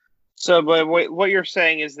 So, but what you're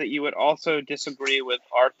saying is that you would also disagree with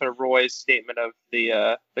Arthur Roy's statement of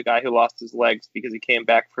the guy who lost his legs because he came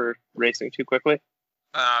back for racing too quickly?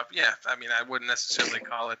 Yeah, I mean, I wouldn't necessarily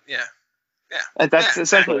call it, yeah. That's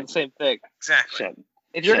essentially the same thing. Exactly. Shit.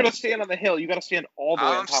 If you're going to stand on the hill, you got to stand all the way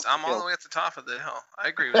on top of the hill. I'm all the way at the top of the hill. I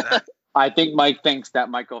agree with that. I think Mike thinks that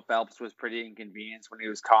Michael Phelps was pretty inconvenienced when he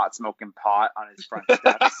was caught smoking pot on his front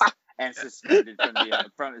steps and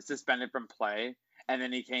suspended from play, and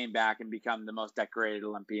then he came back and become the most decorated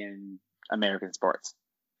Olympian in American sports.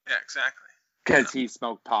 Yeah, exactly. Because he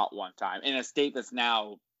smoked pot one time in a state that's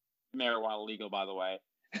now marijuana legal, by the way.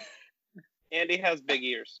 Andy has big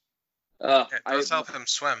ears. It does help him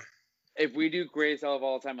swim. If we do greatest of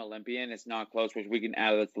all time Olympian, it's not close, which we can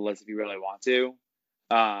add that to the list if you really want to.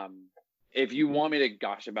 If you want me to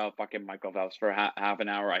gush about fucking Michael Phelps for half an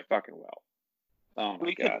hour, I fucking will. Oh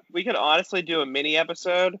my God. We could honestly do a mini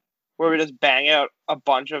episode where we just bang out a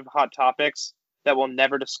bunch of hot topics that we'll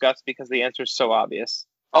never discuss because the answer is so obvious.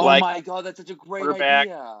 Oh my God, that's such a great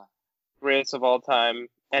idea. Greatest of all time,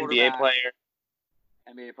 NBA player.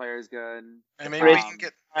 NBA player is good. And maybe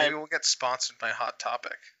we'll get sponsored by Hot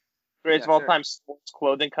Topic. Greatest of all time sports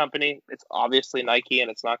clothing company. It's obviously Nike, and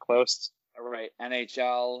it's not close. All right,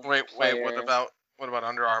 NHL. Wait. What about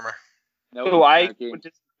Under Armour? No, so I would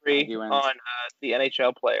disagree on the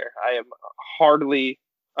NHL player.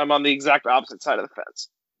 I'm on the exact opposite side of the fence.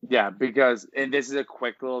 Yeah, because, and this is a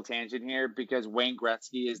quick little tangent here, because Wayne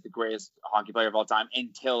Gretzky is the greatest hockey player of all time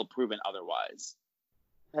until proven otherwise.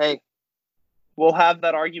 Hey. We'll have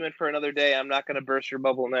that argument for another day. I'm not going to burst your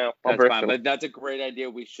bubble now. That's fine, but that's a great idea.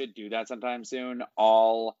 We should do that sometime soon.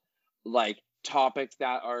 All, topics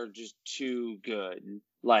that are just too good.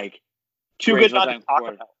 Too good not to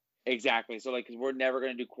talk about. Exactly. So, because we're never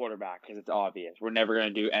going to do quarterback because it's obvious. We're never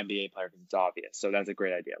going to do NBA player because it's obvious. So, that's a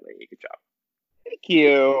great idea, lady. Good job. Thank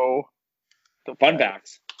you. So, fun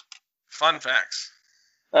facts. Fun facts.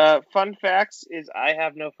 Fun facts is I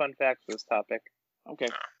have no fun facts for this topic. Okay.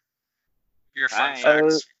 No. Your fun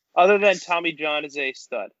facts. Other than Tommy John is a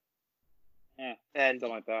stud. Yeah, and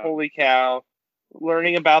like that. Holy cow.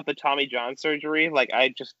 Learning about the Tommy John surgery, I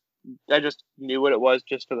just knew what it was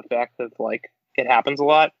just for the fact that, it happens a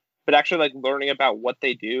lot. But actually, learning about what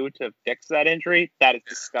they do to fix that injury, that is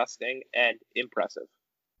disgusting and impressive.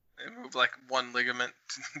 They move, one ligament.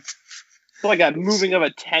 It's like a moving of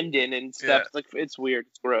a tendon and stuff. Yeah. It's weird.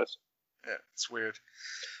 It's gross. Yeah, it's weird.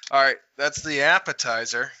 All right, that's the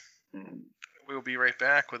appetizer. We'll be right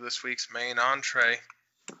back with this week's main entree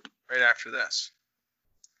right after this.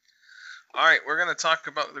 All right, we're going to talk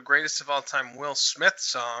about the greatest of all time Will Smith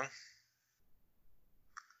song.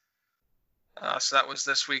 So that was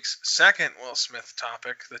this week's second Will Smith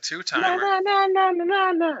topic, the two-timer.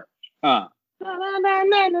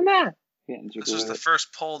 This was the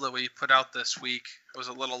first poll that we put out this week. It was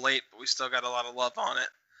a little late, but we still got a lot of love on it.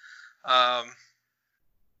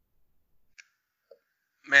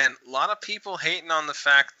 Man, a lot of people hating on the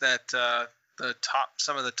fact that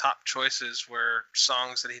some of the top choices were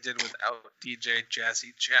songs that he did without DJ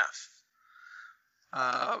Jazzy Jeff.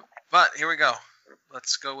 But here we go.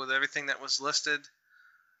 Let's go with everything that was listed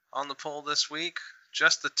on the poll this week.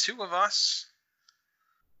 Just the two of us.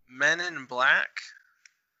 Men in Black.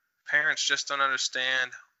 Parents Just Don't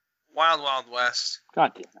Understand. Wild Wild West.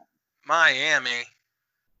 God damn it. Miami.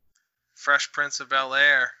 Fresh Prince of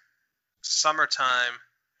Bel-Air. Summertime.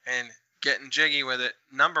 And Getting Jiggy with It,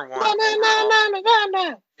 number one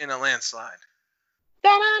in a landslide.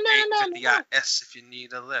 850 IS if you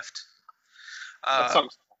need a lift.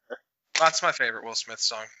 That's my favorite Will Smith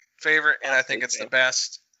song. Favorite, and I think it's the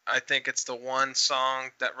best. I think it's the one song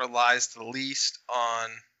that relies the least on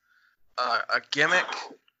a gimmick.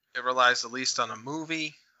 It relies the least on a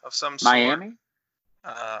movie of some sort. Miami?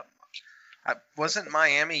 Wasn't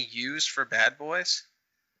Miami used for Bad Boys?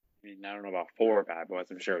 I mean, I don't know about for Bad Boys.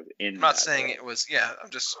 I'm sure it was in. I'm not saying it was. Yeah,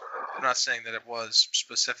 I'm not saying that it was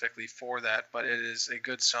specifically for that, but it is a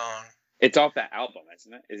good song. It's off that album,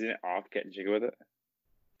 isn't it? Isn't it off Getting Jiggy With It?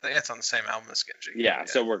 Yeah, it's on the same album as Getting Jiggy. Yeah,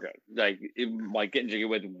 so we're good. Like Getting Jiggy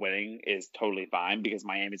With winning is totally fine because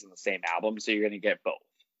Miami's on the same album, so you're gonna get both.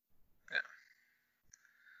 Yeah.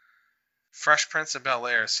 Fresh Prince of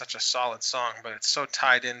Bel-Air is such a solid song, but it's so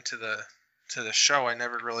tied into the show. I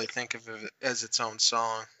never really think of it as its own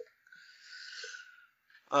song.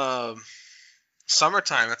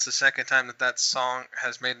 Summertime. That's the second time that song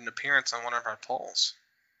has made an appearance on one of our polls.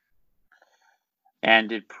 And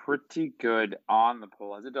did pretty good on the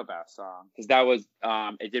poll as a dope ass song. Because that was,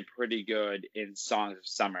 it did pretty good in Songs of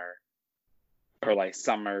Summer. Or like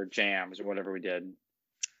Summer Jams or whatever we did.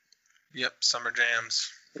 Yep, Summer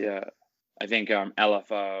Jams. Yeah. I think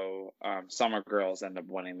LFO, Summer Girls end up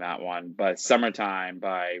winning that one. But Summertime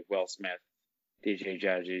by Will Smith, DJ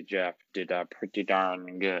Jazzy Jeff did pretty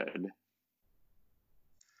darn good.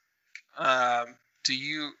 Do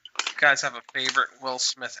you guys have a favorite Will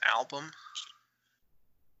Smith album?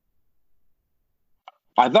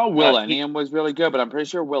 I thought Millennium was really good, but I'm pretty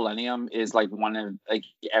sure Millennium is like one of like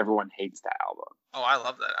everyone hates that album. Oh, I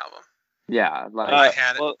love that album. Yeah, like I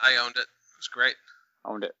had it. I owned it. It was great.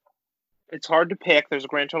 Owned it. It's hard to pick. There's a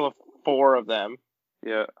grand total of 4 of them.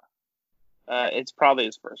 Yeah. It's probably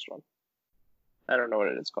his first one. I don't know what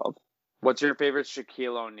it is called. What's your favorite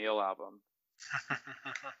Shaquille O'Neal album?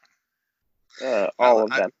 All of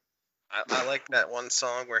them. I like that one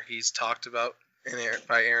song where he's talked about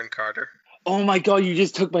by Aaron Carter. Oh my god, you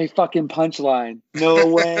just took my fucking punchline. No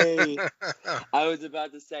way. I was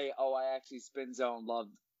about to say, I actually spin zone loved,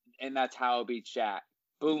 and that's how I beat Shaq.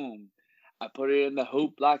 Boom. I put it in the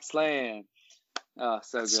hoop like slam. Oh,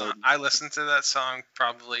 so good. I listened to that song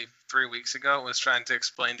probably 3 weeks ago. Was trying to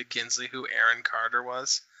explain to Kinsley who Aaron Carter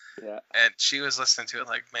was. Yeah. And she was listening to it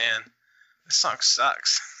like, man, this song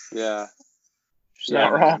sucks. Yeah. She's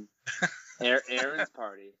not wrong. Aaron's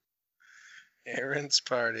Party. Aaron's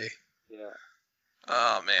Party. Yeah.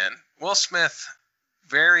 Oh, man. Will Smith,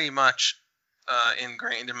 very much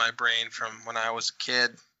ingrained in my brain from when I was a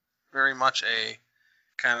kid. Very much a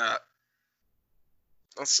kind of,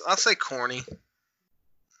 I'll say corny.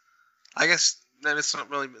 I guess that it's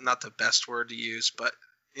not the best word to use, but,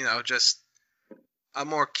 just a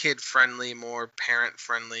more kid-friendly, more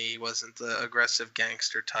parent-friendly. He wasn't the aggressive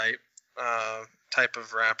gangster type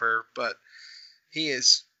of rapper, but he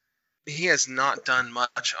has not done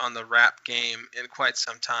much on the rap game in quite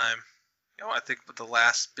some time. I think the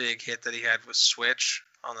last big hit that he had was Switch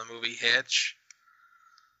on the movie Hitch.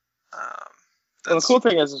 Well, the cool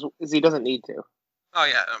thing is he doesn't need to. Oh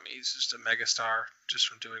yeah, he's just a megastar just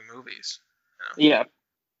from doing movies. Yeah,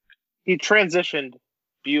 he transitioned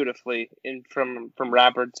beautifully from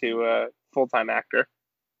rapper to full-time actor.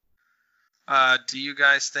 Do you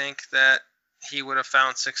guys think that he would have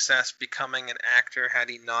found success becoming an actor had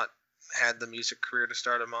he not had the music career to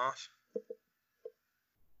start him off?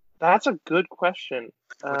 That's a good question.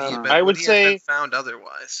 I would say found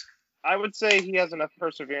otherwise. I would say he has enough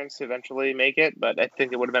perseverance to eventually make it, but I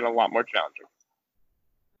think it would have been a lot more challenging.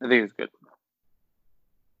 I think it's good.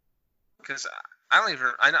 Because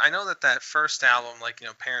I know that first album,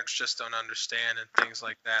 Parents Just Don't Understand and things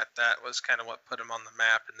like that, that was kind of what put him on the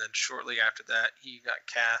map. And then shortly after that, he got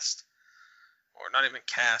cast, or not even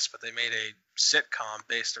cast, but they made a sitcom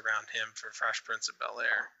based around him for Fresh Prince of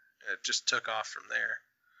Bel-Air. It just took off from there.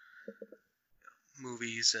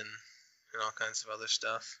 Movies and all kinds of other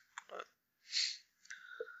stuff. But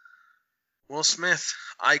Will Smith,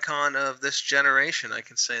 icon of this generation, I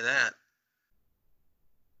can say that.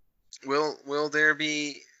 Will there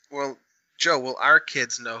be? Well, Joe, will our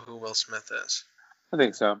kids know who Will Smith is? I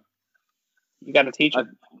think so. You got to teach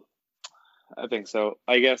them. I think so.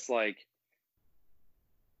 I guess he'll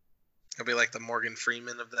be like the Morgan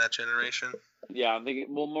Freeman of that generation. Yeah, I'm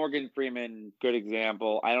thinking. Well, Morgan Freeman, good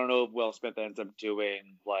example. I don't know if Will Smith ends up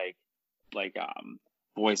doing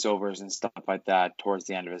voiceovers and stuff like that towards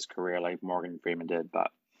the end of his career, like Morgan Freeman did.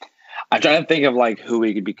 But I'm trying to think of who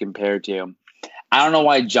he could be compared to. I don't know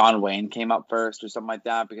why John Wayne came up first or something like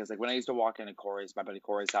that, because when I used to walk into my buddy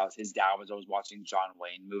Corey's house, his dad was always watching John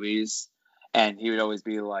Wayne movies, and he would always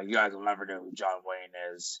be like, "You guys will never know who John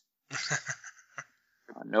Wayne is."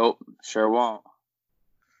 Nope, sure won't.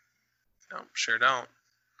 Nope, sure don't.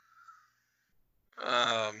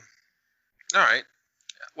 All right.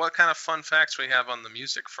 What kind of fun facts we have on the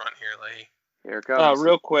music front here, Leahy? Here it comes.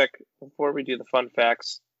 Real quick, before we do the fun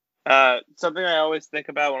facts, something I always think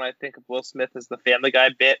about when I think of Will Smith is the Family Guy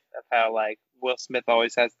bit of how, like, Will Smith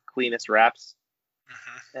always has the cleanest raps.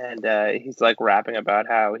 Mm-hmm. And he's, like, rapping about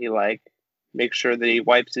how he, like, makes sure that he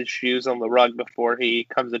wipes his shoes on the rug before he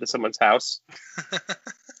comes into someone's house.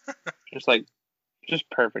 Just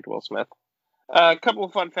perfect Will Smith. A couple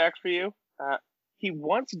of fun facts for you. He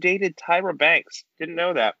once dated Tyra Banks. Didn't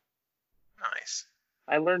know that. Nice.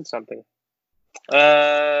 I learned something.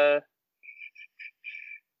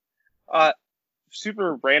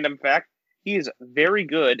 Super random fact. He is very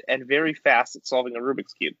good and very fast at solving a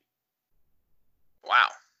Rubik's Cube. Wow.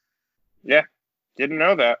 Yeah. Didn't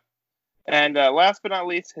know that. And last but not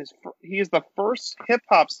least, he is the first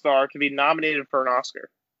hip-hop star to be nominated for an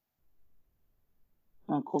Oscar.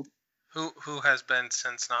 Oh, cool. Who has been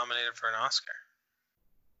since nominated for an Oscar?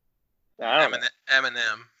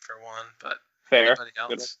 Eminem for one, but fair. Anybody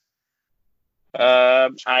else?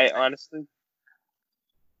 I honestly,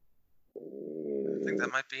 I think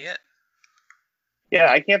that might be it.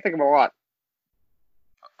 Yeah, I can't think of a lot.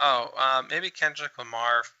 Oh, maybe Kendrick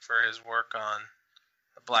Lamar for his work on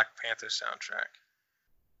the Black Panther soundtrack.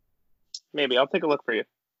 Maybe. I'll take a look for you.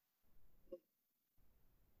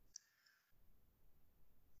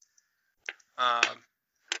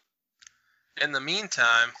 In the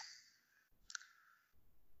meantime,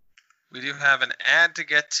 we do have an ad to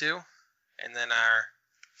get to, and then our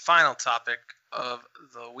final topic of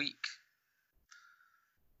the week.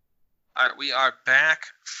 All right, we are back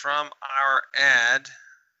from our ad.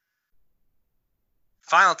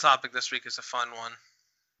 Final topic this week is a fun one.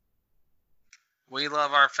 We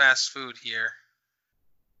love our fast food here.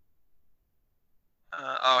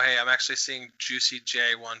 Hey, I'm actually seeing Juicy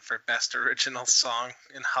J won for Best Original Song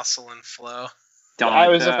in Hustle and Flow. I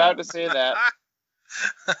was about to say that.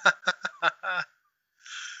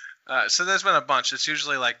 So there's been a bunch. It's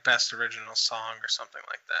usually like Best Original Song or something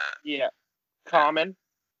like that. Yeah. Common.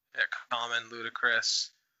 Yeah, Common, Ludacris.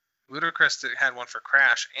 Ludacris had one for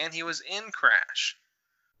Crash, and he was in Crash.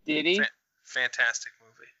 Did he? Fantastic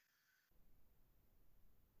movie.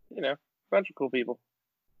 You know, bunch of cool people.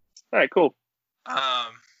 All right, cool.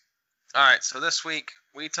 All right, so this week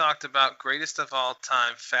we talked about greatest of all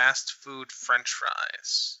time fast food French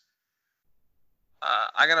fries.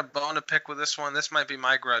 I got a bone to pick with this one. This might be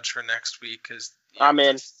my grudge for next week because I'm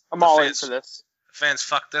in. I'm all in for this. Fans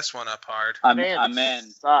fucked this one up hard. I'm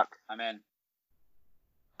in. Suck. I'm in.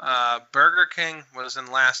 Burger King was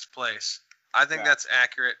in last place. I think that's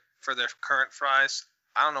accurate for their current fries.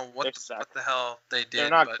 I don't know what the hell they did. They're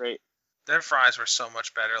not great. Their fries were so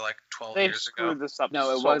much better like 12 years ago. Screwed this up.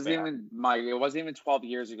 No, it wasn't even 12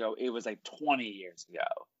 years ago. It was like 20 years ago.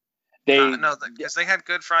 No, because they had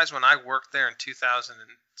good fries when I worked there in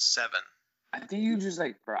 2007. I think you just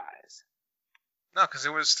like fries. No, because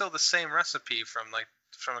it was still the same recipe from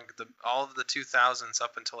all of the 2000s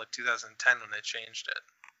up until like 2010 when they changed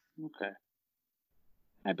it. Okay.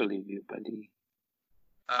 I believe you, buddy.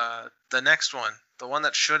 The next one, the one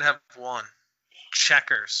that should have won,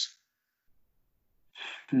 Checkers.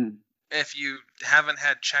 If you haven't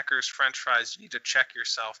had Checkers French fries, you need to check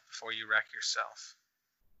yourself before you wreck yourself.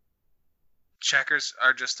 Checkers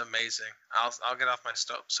are just amazing. I'll get off my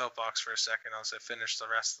soapbox for a second. I'll finish the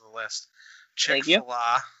rest of the list.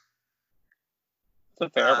 Chick-fil-A. It's a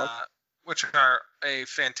fair one. Which are a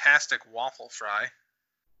fantastic waffle fry.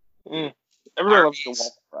 Everyone loves the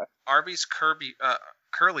waffle fry. Arby's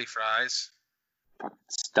curly fries.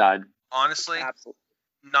 Stud. Honestly, absolutely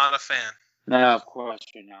not a fan. No, of course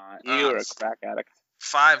you're not. You're a crack addict.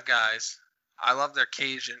 Five Guys. I love their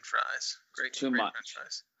Cajun fries. Great French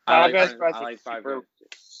fries. Five Guys fries are Five Guys.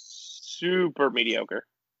 Super mediocre.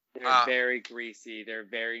 They're very greasy. They're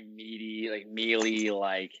very meaty, like mealy.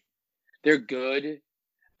 Like they're good,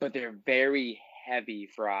 but they're very heavy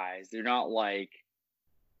fries. They're not like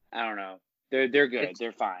I don't know. They're good.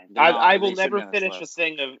 They're fine. I will never finish a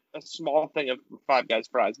small thing of Five Guys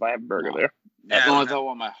fries if I have a burger there. Yeah, I don't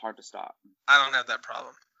want my heart to stop. I don't have that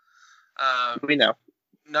problem. We know.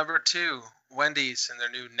 Number 2, Wendy's and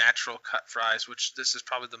their new natural cut fries, which this is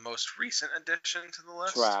probably the most recent addition to the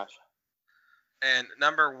list. Trash. And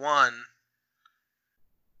number 1,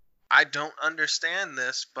 I don't understand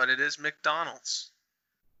this, but it is McDonald's.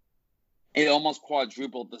 It almost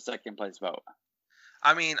quadrupled the second place vote.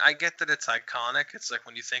 I mean, I get that it's iconic. It's like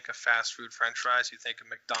when you think of fast food French fries, you think of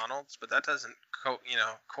McDonald's, but that doesn't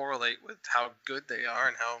correlate with how good they are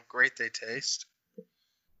and how great they taste.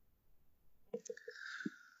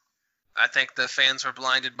 I think the fans were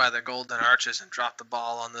blinded by the golden arches and dropped the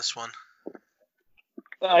ball on this one.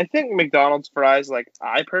 I think McDonald's fries, like,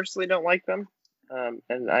 I personally don't like them.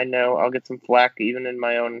 And I know I'll get some flack even in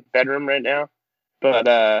my own bedroom right now.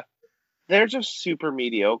 But they're just super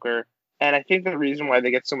mediocre. And I think the reason why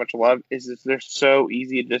they get so much love is they're so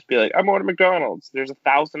easy to just be like, I'm going to McDonald's. There's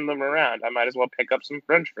 1,000 of them around. I might as well pick up some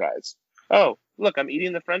French fries. Oh, look, I'm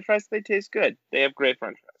eating the French fries. They taste good. They have great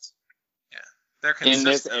French fries. Yeah, they're consistent.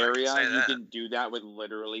 In this area, you can do that with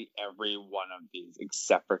literally every one of these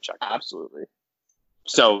except for Checkers. Absolutely.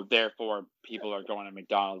 So, therefore, people are going to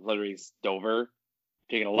McDonald's, literally Dover,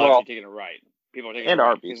 taking a left, taking a right. People are taking a right.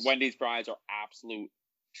 Arby's. Because Wendy's fries are absolute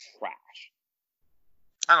trash.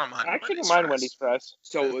 I don't mind. I actually don't mind Wendy's fries.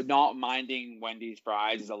 So not minding Wendy's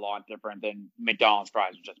fries is a lot different than McDonald's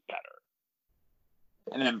fries are just better.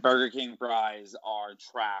 And then Burger King fries are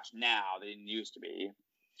trash now. They didn't used to be.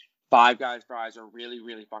 Five Guys fries are really,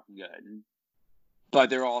 really fucking good. But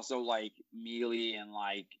they're also like mealy and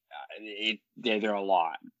like they're a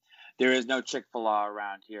lot. There is no Chick-fil-A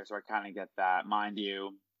around here, so I kind of get that. Mind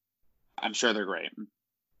you, I'm sure they're great.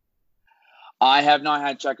 I have not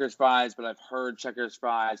had Checkers fries, but I've heard Checkers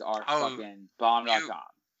fries are fucking bomb.com.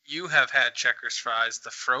 You have had Checkers fries,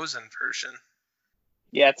 the frozen version.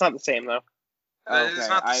 Yeah, it's not the same, though. Okay, it's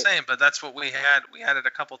not the same, but that's what we had. We had it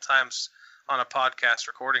a couple times on a podcast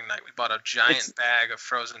recording night. We bought a giant bag of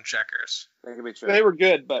frozen Checkers. That could be true. They were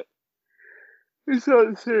good, but it's not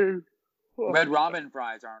the same. Red Robin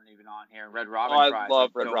fries aren't even on here. Red Robin fries. I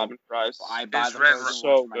love Red Robin fries. I buy them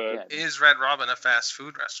so good. Is Red Robin a fast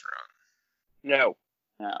food restaurant? No,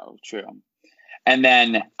 true. And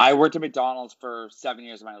then I worked at McDonald's for 7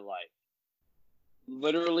 years of my life.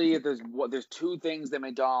 Literally, if there's two things that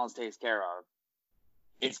McDonald's takes care of.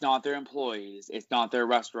 It's not their employees. It's not their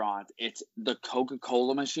restaurant. It's the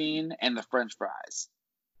Coca-Cola machine and the French fries.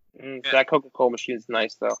 That Coca-Cola machine is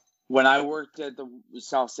nice, though. When I worked at the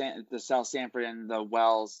South Sanford and the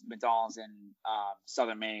Wells McDonald's in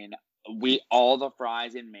Southern Maine, all the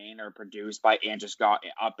fries in Maine are produced by Andrew Scott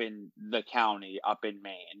up in the county, up in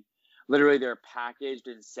Maine. Literally, they're packaged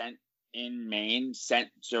and sent in Maine, sent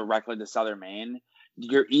directly to Southern Maine.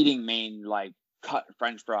 You're eating Maine, like, cut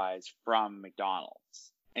French fries from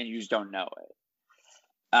McDonald's, and you just don't know it.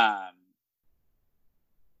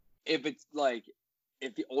 If it's, like,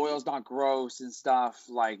 if the oil's not gross and stuff,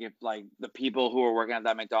 like, if, like, the people who are working at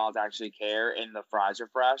that McDonald's actually care and the fries are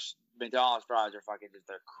fresh, McDonald's fries are fucking just,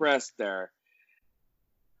 they're crisp,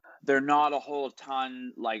 they're not a whole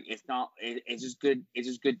ton, like, it's just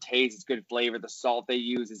good taste, it's good flavor. The salt they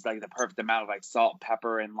use is, like, the perfect amount of, like, salt,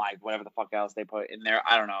 pepper, and, like, whatever the fuck else they put in there.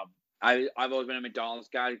 I don't know. I've always been a McDonald's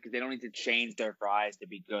guy because they don't need to change their fries to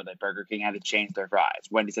be good. Like Burger King had to change their fries.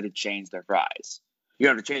 Wendy's had to change their fries. You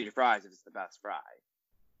don't have to change your fries if it's the best fry.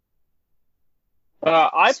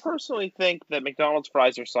 I personally think that McDonald's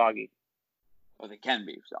fries are soggy. Well, they can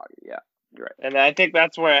be soggy, yeah. You're right. And I think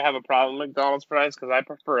that's where I have a problem with McDonald's fries because I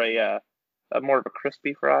prefer a more of a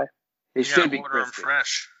crispy fry. They should be order them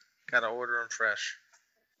fresh. Gotta order them fresh.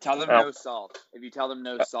 Tell them no salt. If you tell them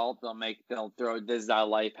no salt, they'll throw this is a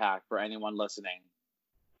life hack for anyone listening.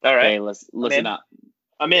 All right. Okay, listen up.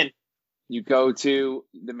 I'm in. You go to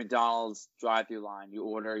the McDonald's drive-through line. You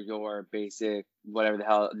order your basic, whatever the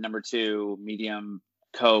hell, number 2, medium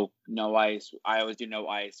Coke, no ice. I always do no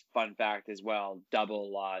ice. Fun fact as well,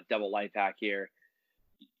 double life hack here.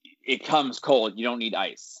 It comes cold. You don't need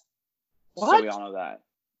ice. What? So we all know that.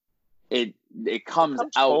 It comes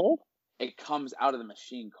out. Cold? It comes out of the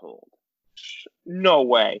machine cold. No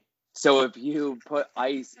way. So if you put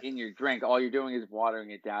ice in your drink, all you're doing is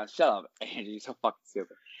watering it down. Shut up, Andy. You're so fucking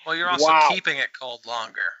stupid. Well, you're also keeping it cold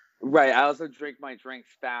longer. Right. I also drink my drinks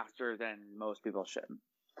faster than most people should.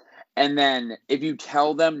 And then if you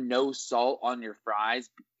tell them no salt on your fries,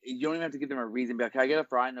 you don't even have to give them a reason. Be like, can I get a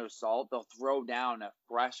fry, no salt? They'll throw down a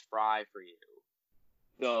fresh fry for you.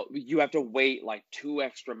 You have to wait like 2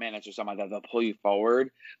 extra minutes or something like that. They'll pull you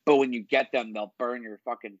forward. But when you get them, they'll burn your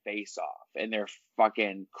fucking face off. And they're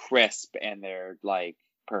fucking crisp and they're like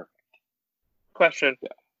perfect. Question.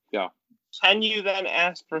 Yeah. Can you then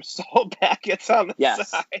ask for salt packets on the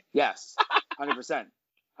side? Yes. 100%.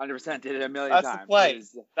 100%. Did it a million times. That's the play.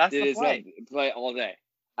 That's the play. Play all day.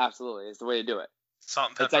 Absolutely. It's the way to do it. Salt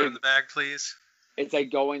and pepper in the bag, please. It's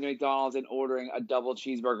like going to McDonald's and ordering a double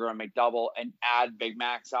cheeseburger or a McDouble and add Big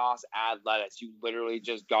Mac sauce, add lettuce. You literally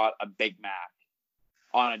just got a Big Mac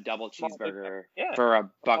on a double cheeseburger for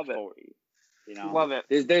 $1.40. You know, love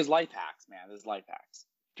it. There's life hacks, man. There's life hacks.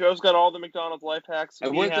 Joe's got all the McDonald's life hacks. I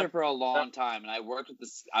worked there for a long time, and I worked with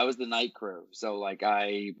I was the night crew, so like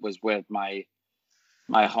I was with my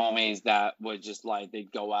My homies that would just like,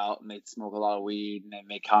 they'd go out and they'd smoke a lot of weed and then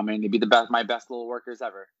they'd come in. They'd be my best little workers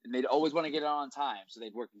ever. And they'd always want to get it on time. So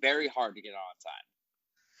they'd work very hard to get it on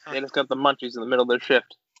time. They just got the munchies in the middle of their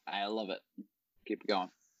shift. I love it. Keep it going.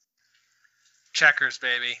 Checkers,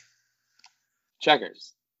 baby.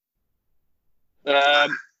 Checkers.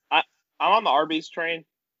 I'm on the Arby's train.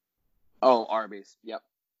 Oh, Arby's. Yep.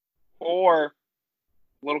 Or a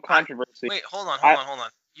little controversy. Wait, hold on.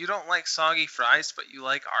 You don't like soggy fries, but you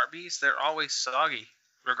like Arby's? They're always soggy,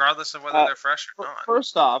 regardless of whether they're fresh or not.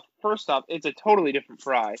 First off, it's a totally different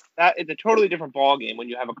fry. It's a totally different ball game when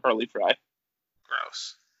you have a curly fry.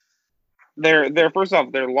 Gross. They're first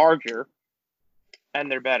off, they're larger, and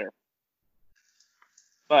they're better.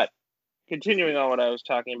 But continuing on what I was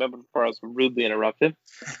talking about before I was rudely interrupted,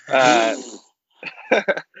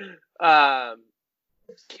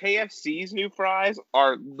 KFC's new fries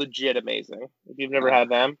are legit amazing. If you've never had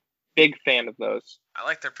them, big fan of those. I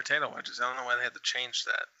like their potato wedges. I don't know why they had to change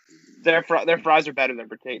that. Their fries are better than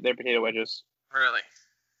their potato wedges. Really?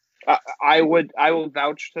 I will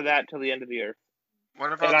vouch to that till the end of the year.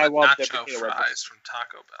 What about the nacho fries from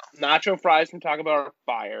Taco Bell? Nacho fries from Taco Bell are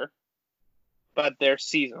fire, but they're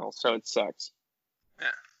seasonal, so it sucks. Yeah.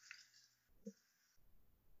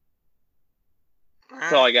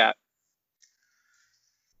 That's all I got.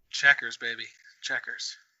 Checkers, baby.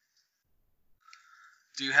 Checkers.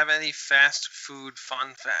 Do you have any fast food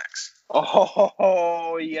fun facts?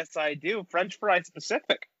 Oh, yes, I do. French fry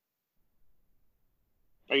specific.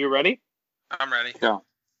 Are you ready? I'm ready. Go.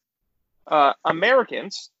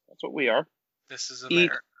 Americans, that's what we are. This is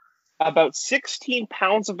America. Eat about 16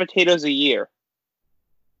 pounds of potatoes a year.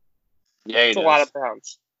 Yeah, that's a lot of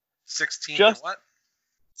pounds. 16 what?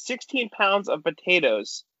 16 pounds of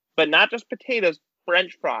potatoes, but not just potatoes,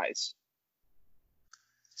 French fries.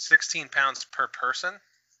 16 pounds per person?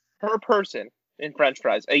 Per person in French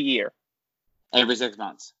fries a year. Every 6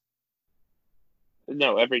 months.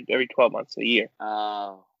 No, every 12 months a year.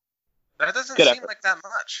 Oh. That doesn't seem like that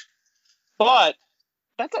much. But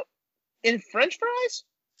in French fries?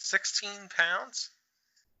 16 pounds?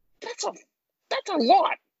 That's a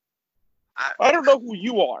lot. I don't know who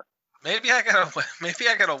you are. Maybe I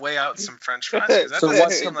gotta weigh out some French fries. That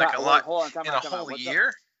doesn't seem like a lot in a whole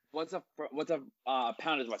year. What's a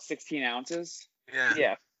pound is what, 16 ounces?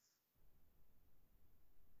 Yeah.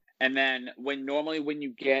 And then when you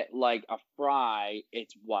get like a fry,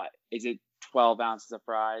 it's what? Is it 12 ounces of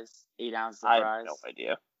fries? 8 ounces of fries? I have no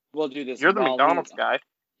idea. We'll do this. You're the McDonald's guy.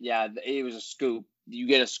 Yeah, it was a scoop. You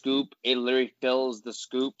get a scoop, it literally fills the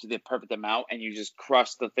scoop to the perfect amount, and you just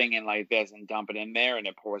crush the thing in like this and dump it in there, and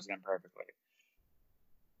it pours it in perfectly.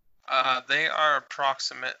 They are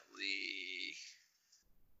approximately...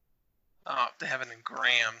 they have it in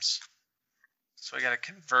grams. So I got to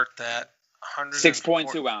convert that.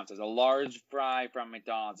 6.2 ounces. A large fry from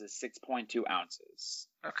McDonald's is 6.2 ounces.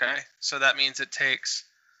 Okay, so that means it takes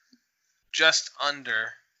just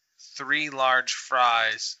under 3 large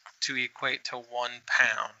fries to equate to 1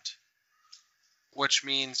 pound, which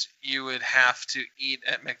means you would have to eat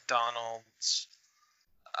at McDonald's.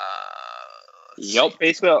 Yep,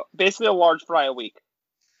 basically a large fry a week.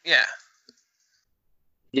 Yeah.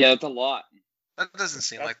 Yeah, that's a lot. That doesn't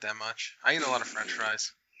seem like that much. I eat a lot of French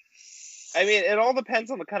fries. I mean, it all depends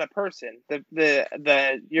on the kind of person.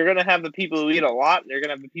 You're gonna have the people who eat a lot, and you're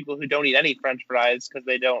gonna have the people who don't eat any French fries because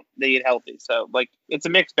they eat healthy. So like, it's a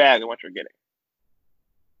mixed bag of what you're getting.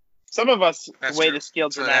 Some of us weigh the scale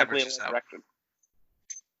dramatically in one direction.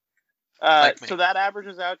 So that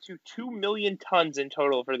averages out to 2 million tons in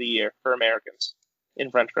total for the year for Americans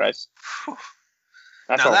in French fries.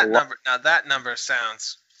 That's that number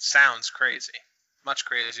sounds crazy. Much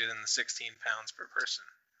crazier than the 16 pounds per person.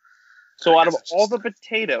 So out of all the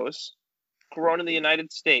potatoes grown in the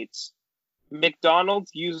United States,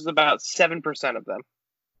 McDonald's uses about 7% of them.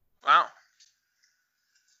 Wow.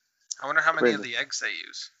 I wonder how many of the eggs they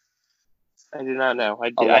use. I do not know.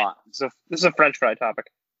 A lot. This is a French fry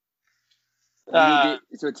topic. So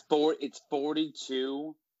it's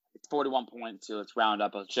 42. It's 41.2. Let's round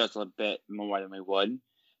up just a bit more than we would.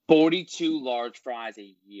 42 large fries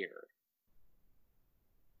a year.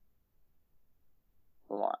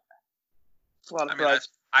 A lot. It's a lot of fries.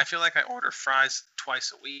 I feel like I order fries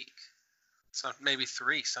twice a week. So maybe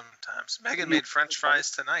 3 sometimes. Megan made French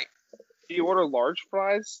fries tonight. Do you order large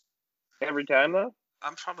fries every time, though?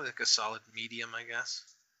 I'm probably like a solid medium, I guess.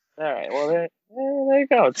 All right. Well, there you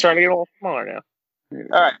go. It's starting to get a little smaller now.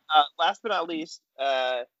 All right. Last but not least,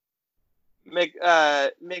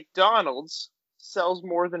 McDonald's sells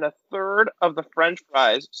more than a third of the French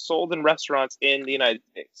fries sold in restaurants in the United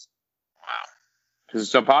States. Wow. Because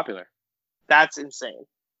it's so popular. That's insane.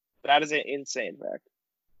 That is an insane fact.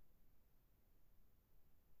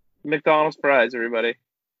 McDonald's fries, everybody.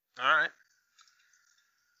 All right.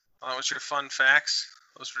 Well, that was your fun facts.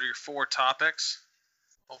 Those were your 4 topics.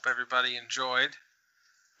 Hope everybody enjoyed.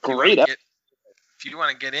 Great. If you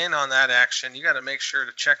want to get in on that action, you got to make sure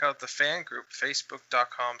to check out the fan group,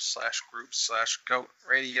 facebook.com/group/Goat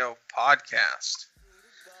Radio Podcast.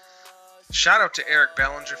 Shout out to Eric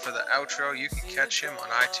Bellinger for the outro. You can catch him on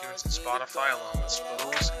iTunes and Spotify along with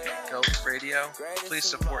Spose and Goat Radio. Please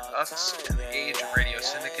support us and the Age of Radio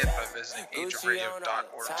Syndicate by visiting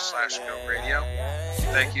ageofradio.org/Goat Radio.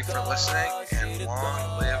 Thank you for listening, and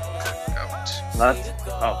long live the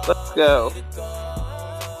Goat. Let's go.